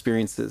 painful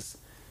experiences,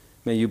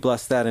 may you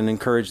bless that and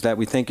encourage that.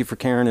 We thank you for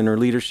Karen and her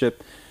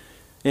leadership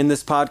in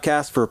this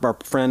podcast, for our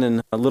friend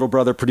and little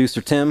brother,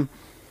 producer Tim,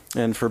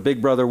 and for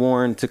big brother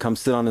Warren to come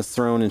sit on his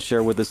throne and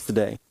share with us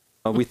today.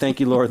 We thank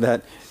you, Lord,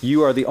 that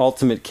you are the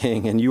ultimate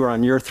king and you are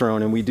on your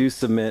throne, and we do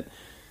submit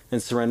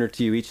and surrender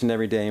to you each and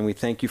every day. And we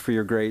thank you for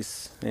your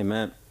grace.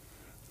 Amen.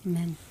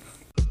 Amen.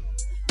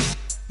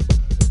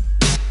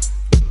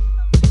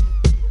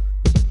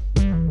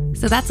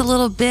 So that's a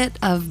little bit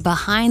of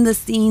behind the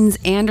scenes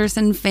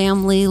Anderson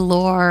family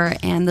lore.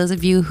 And those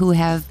of you who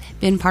have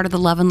been part of the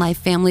Love and Life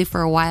family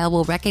for a while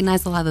will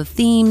recognize a lot of the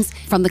themes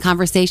from the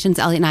conversations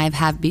Elliot and I have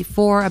had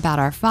before about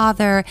our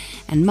father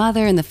and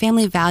mother and the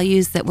family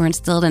values that were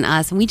instilled in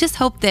us. And we just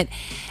hope that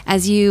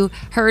as you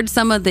heard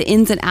some of the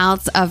ins and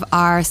outs of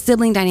our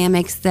sibling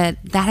dynamics, that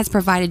has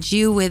provided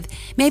you with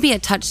maybe a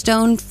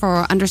touchstone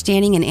for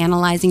understanding and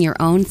analyzing your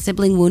own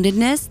sibling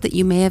woundedness that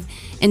you may have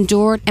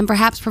endured, and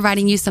perhaps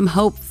providing you some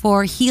hope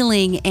for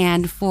healing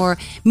and for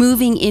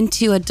moving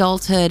into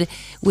adulthood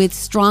with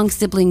strong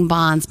sibling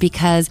bonds.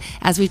 Because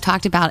as we've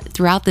talked about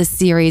throughout this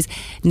series,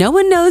 no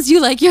one knows you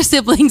like your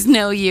siblings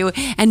know you,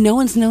 and no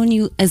one's known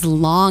you as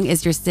long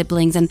as your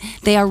siblings. And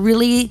they are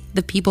really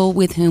the people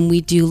with whom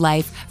we do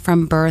life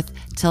from birth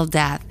till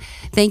death.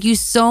 Thank you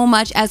so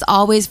much, as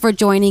always, for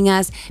joining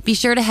us. Be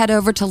sure to head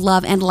over to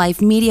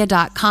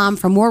loveandlifemedia.com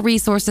for more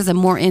resources and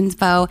more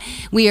info.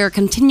 We are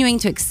continuing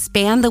to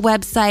expand the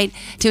website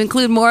to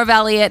include more of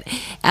Elliot.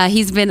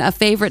 He's been a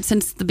favorite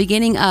since the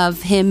beginning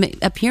of him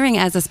appearing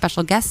as a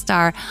special guest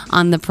star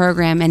on the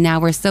program, and now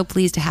we're so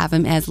pleased to have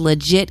him as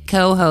legit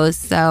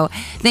co-host. So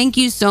thank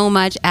you so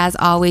much, as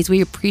always.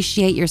 We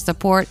appreciate your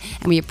support,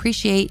 and we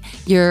appreciate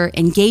your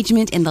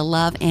engagement in the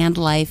Love and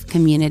Life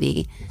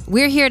community.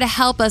 We're here to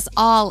help us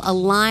all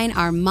align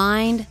our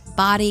mind,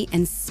 body,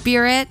 and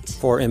spirit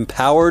for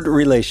empowered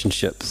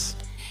relationships.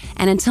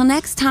 And until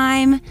next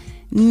time,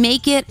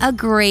 make it a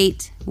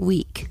great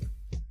week.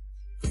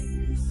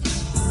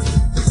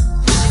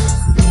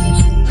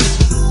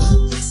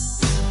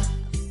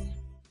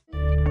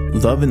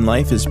 Love and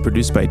Life is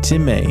produced by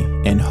Tim May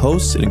and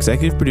hosts and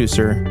executive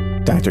producer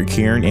Dr.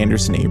 Karen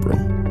Anderson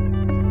Abril.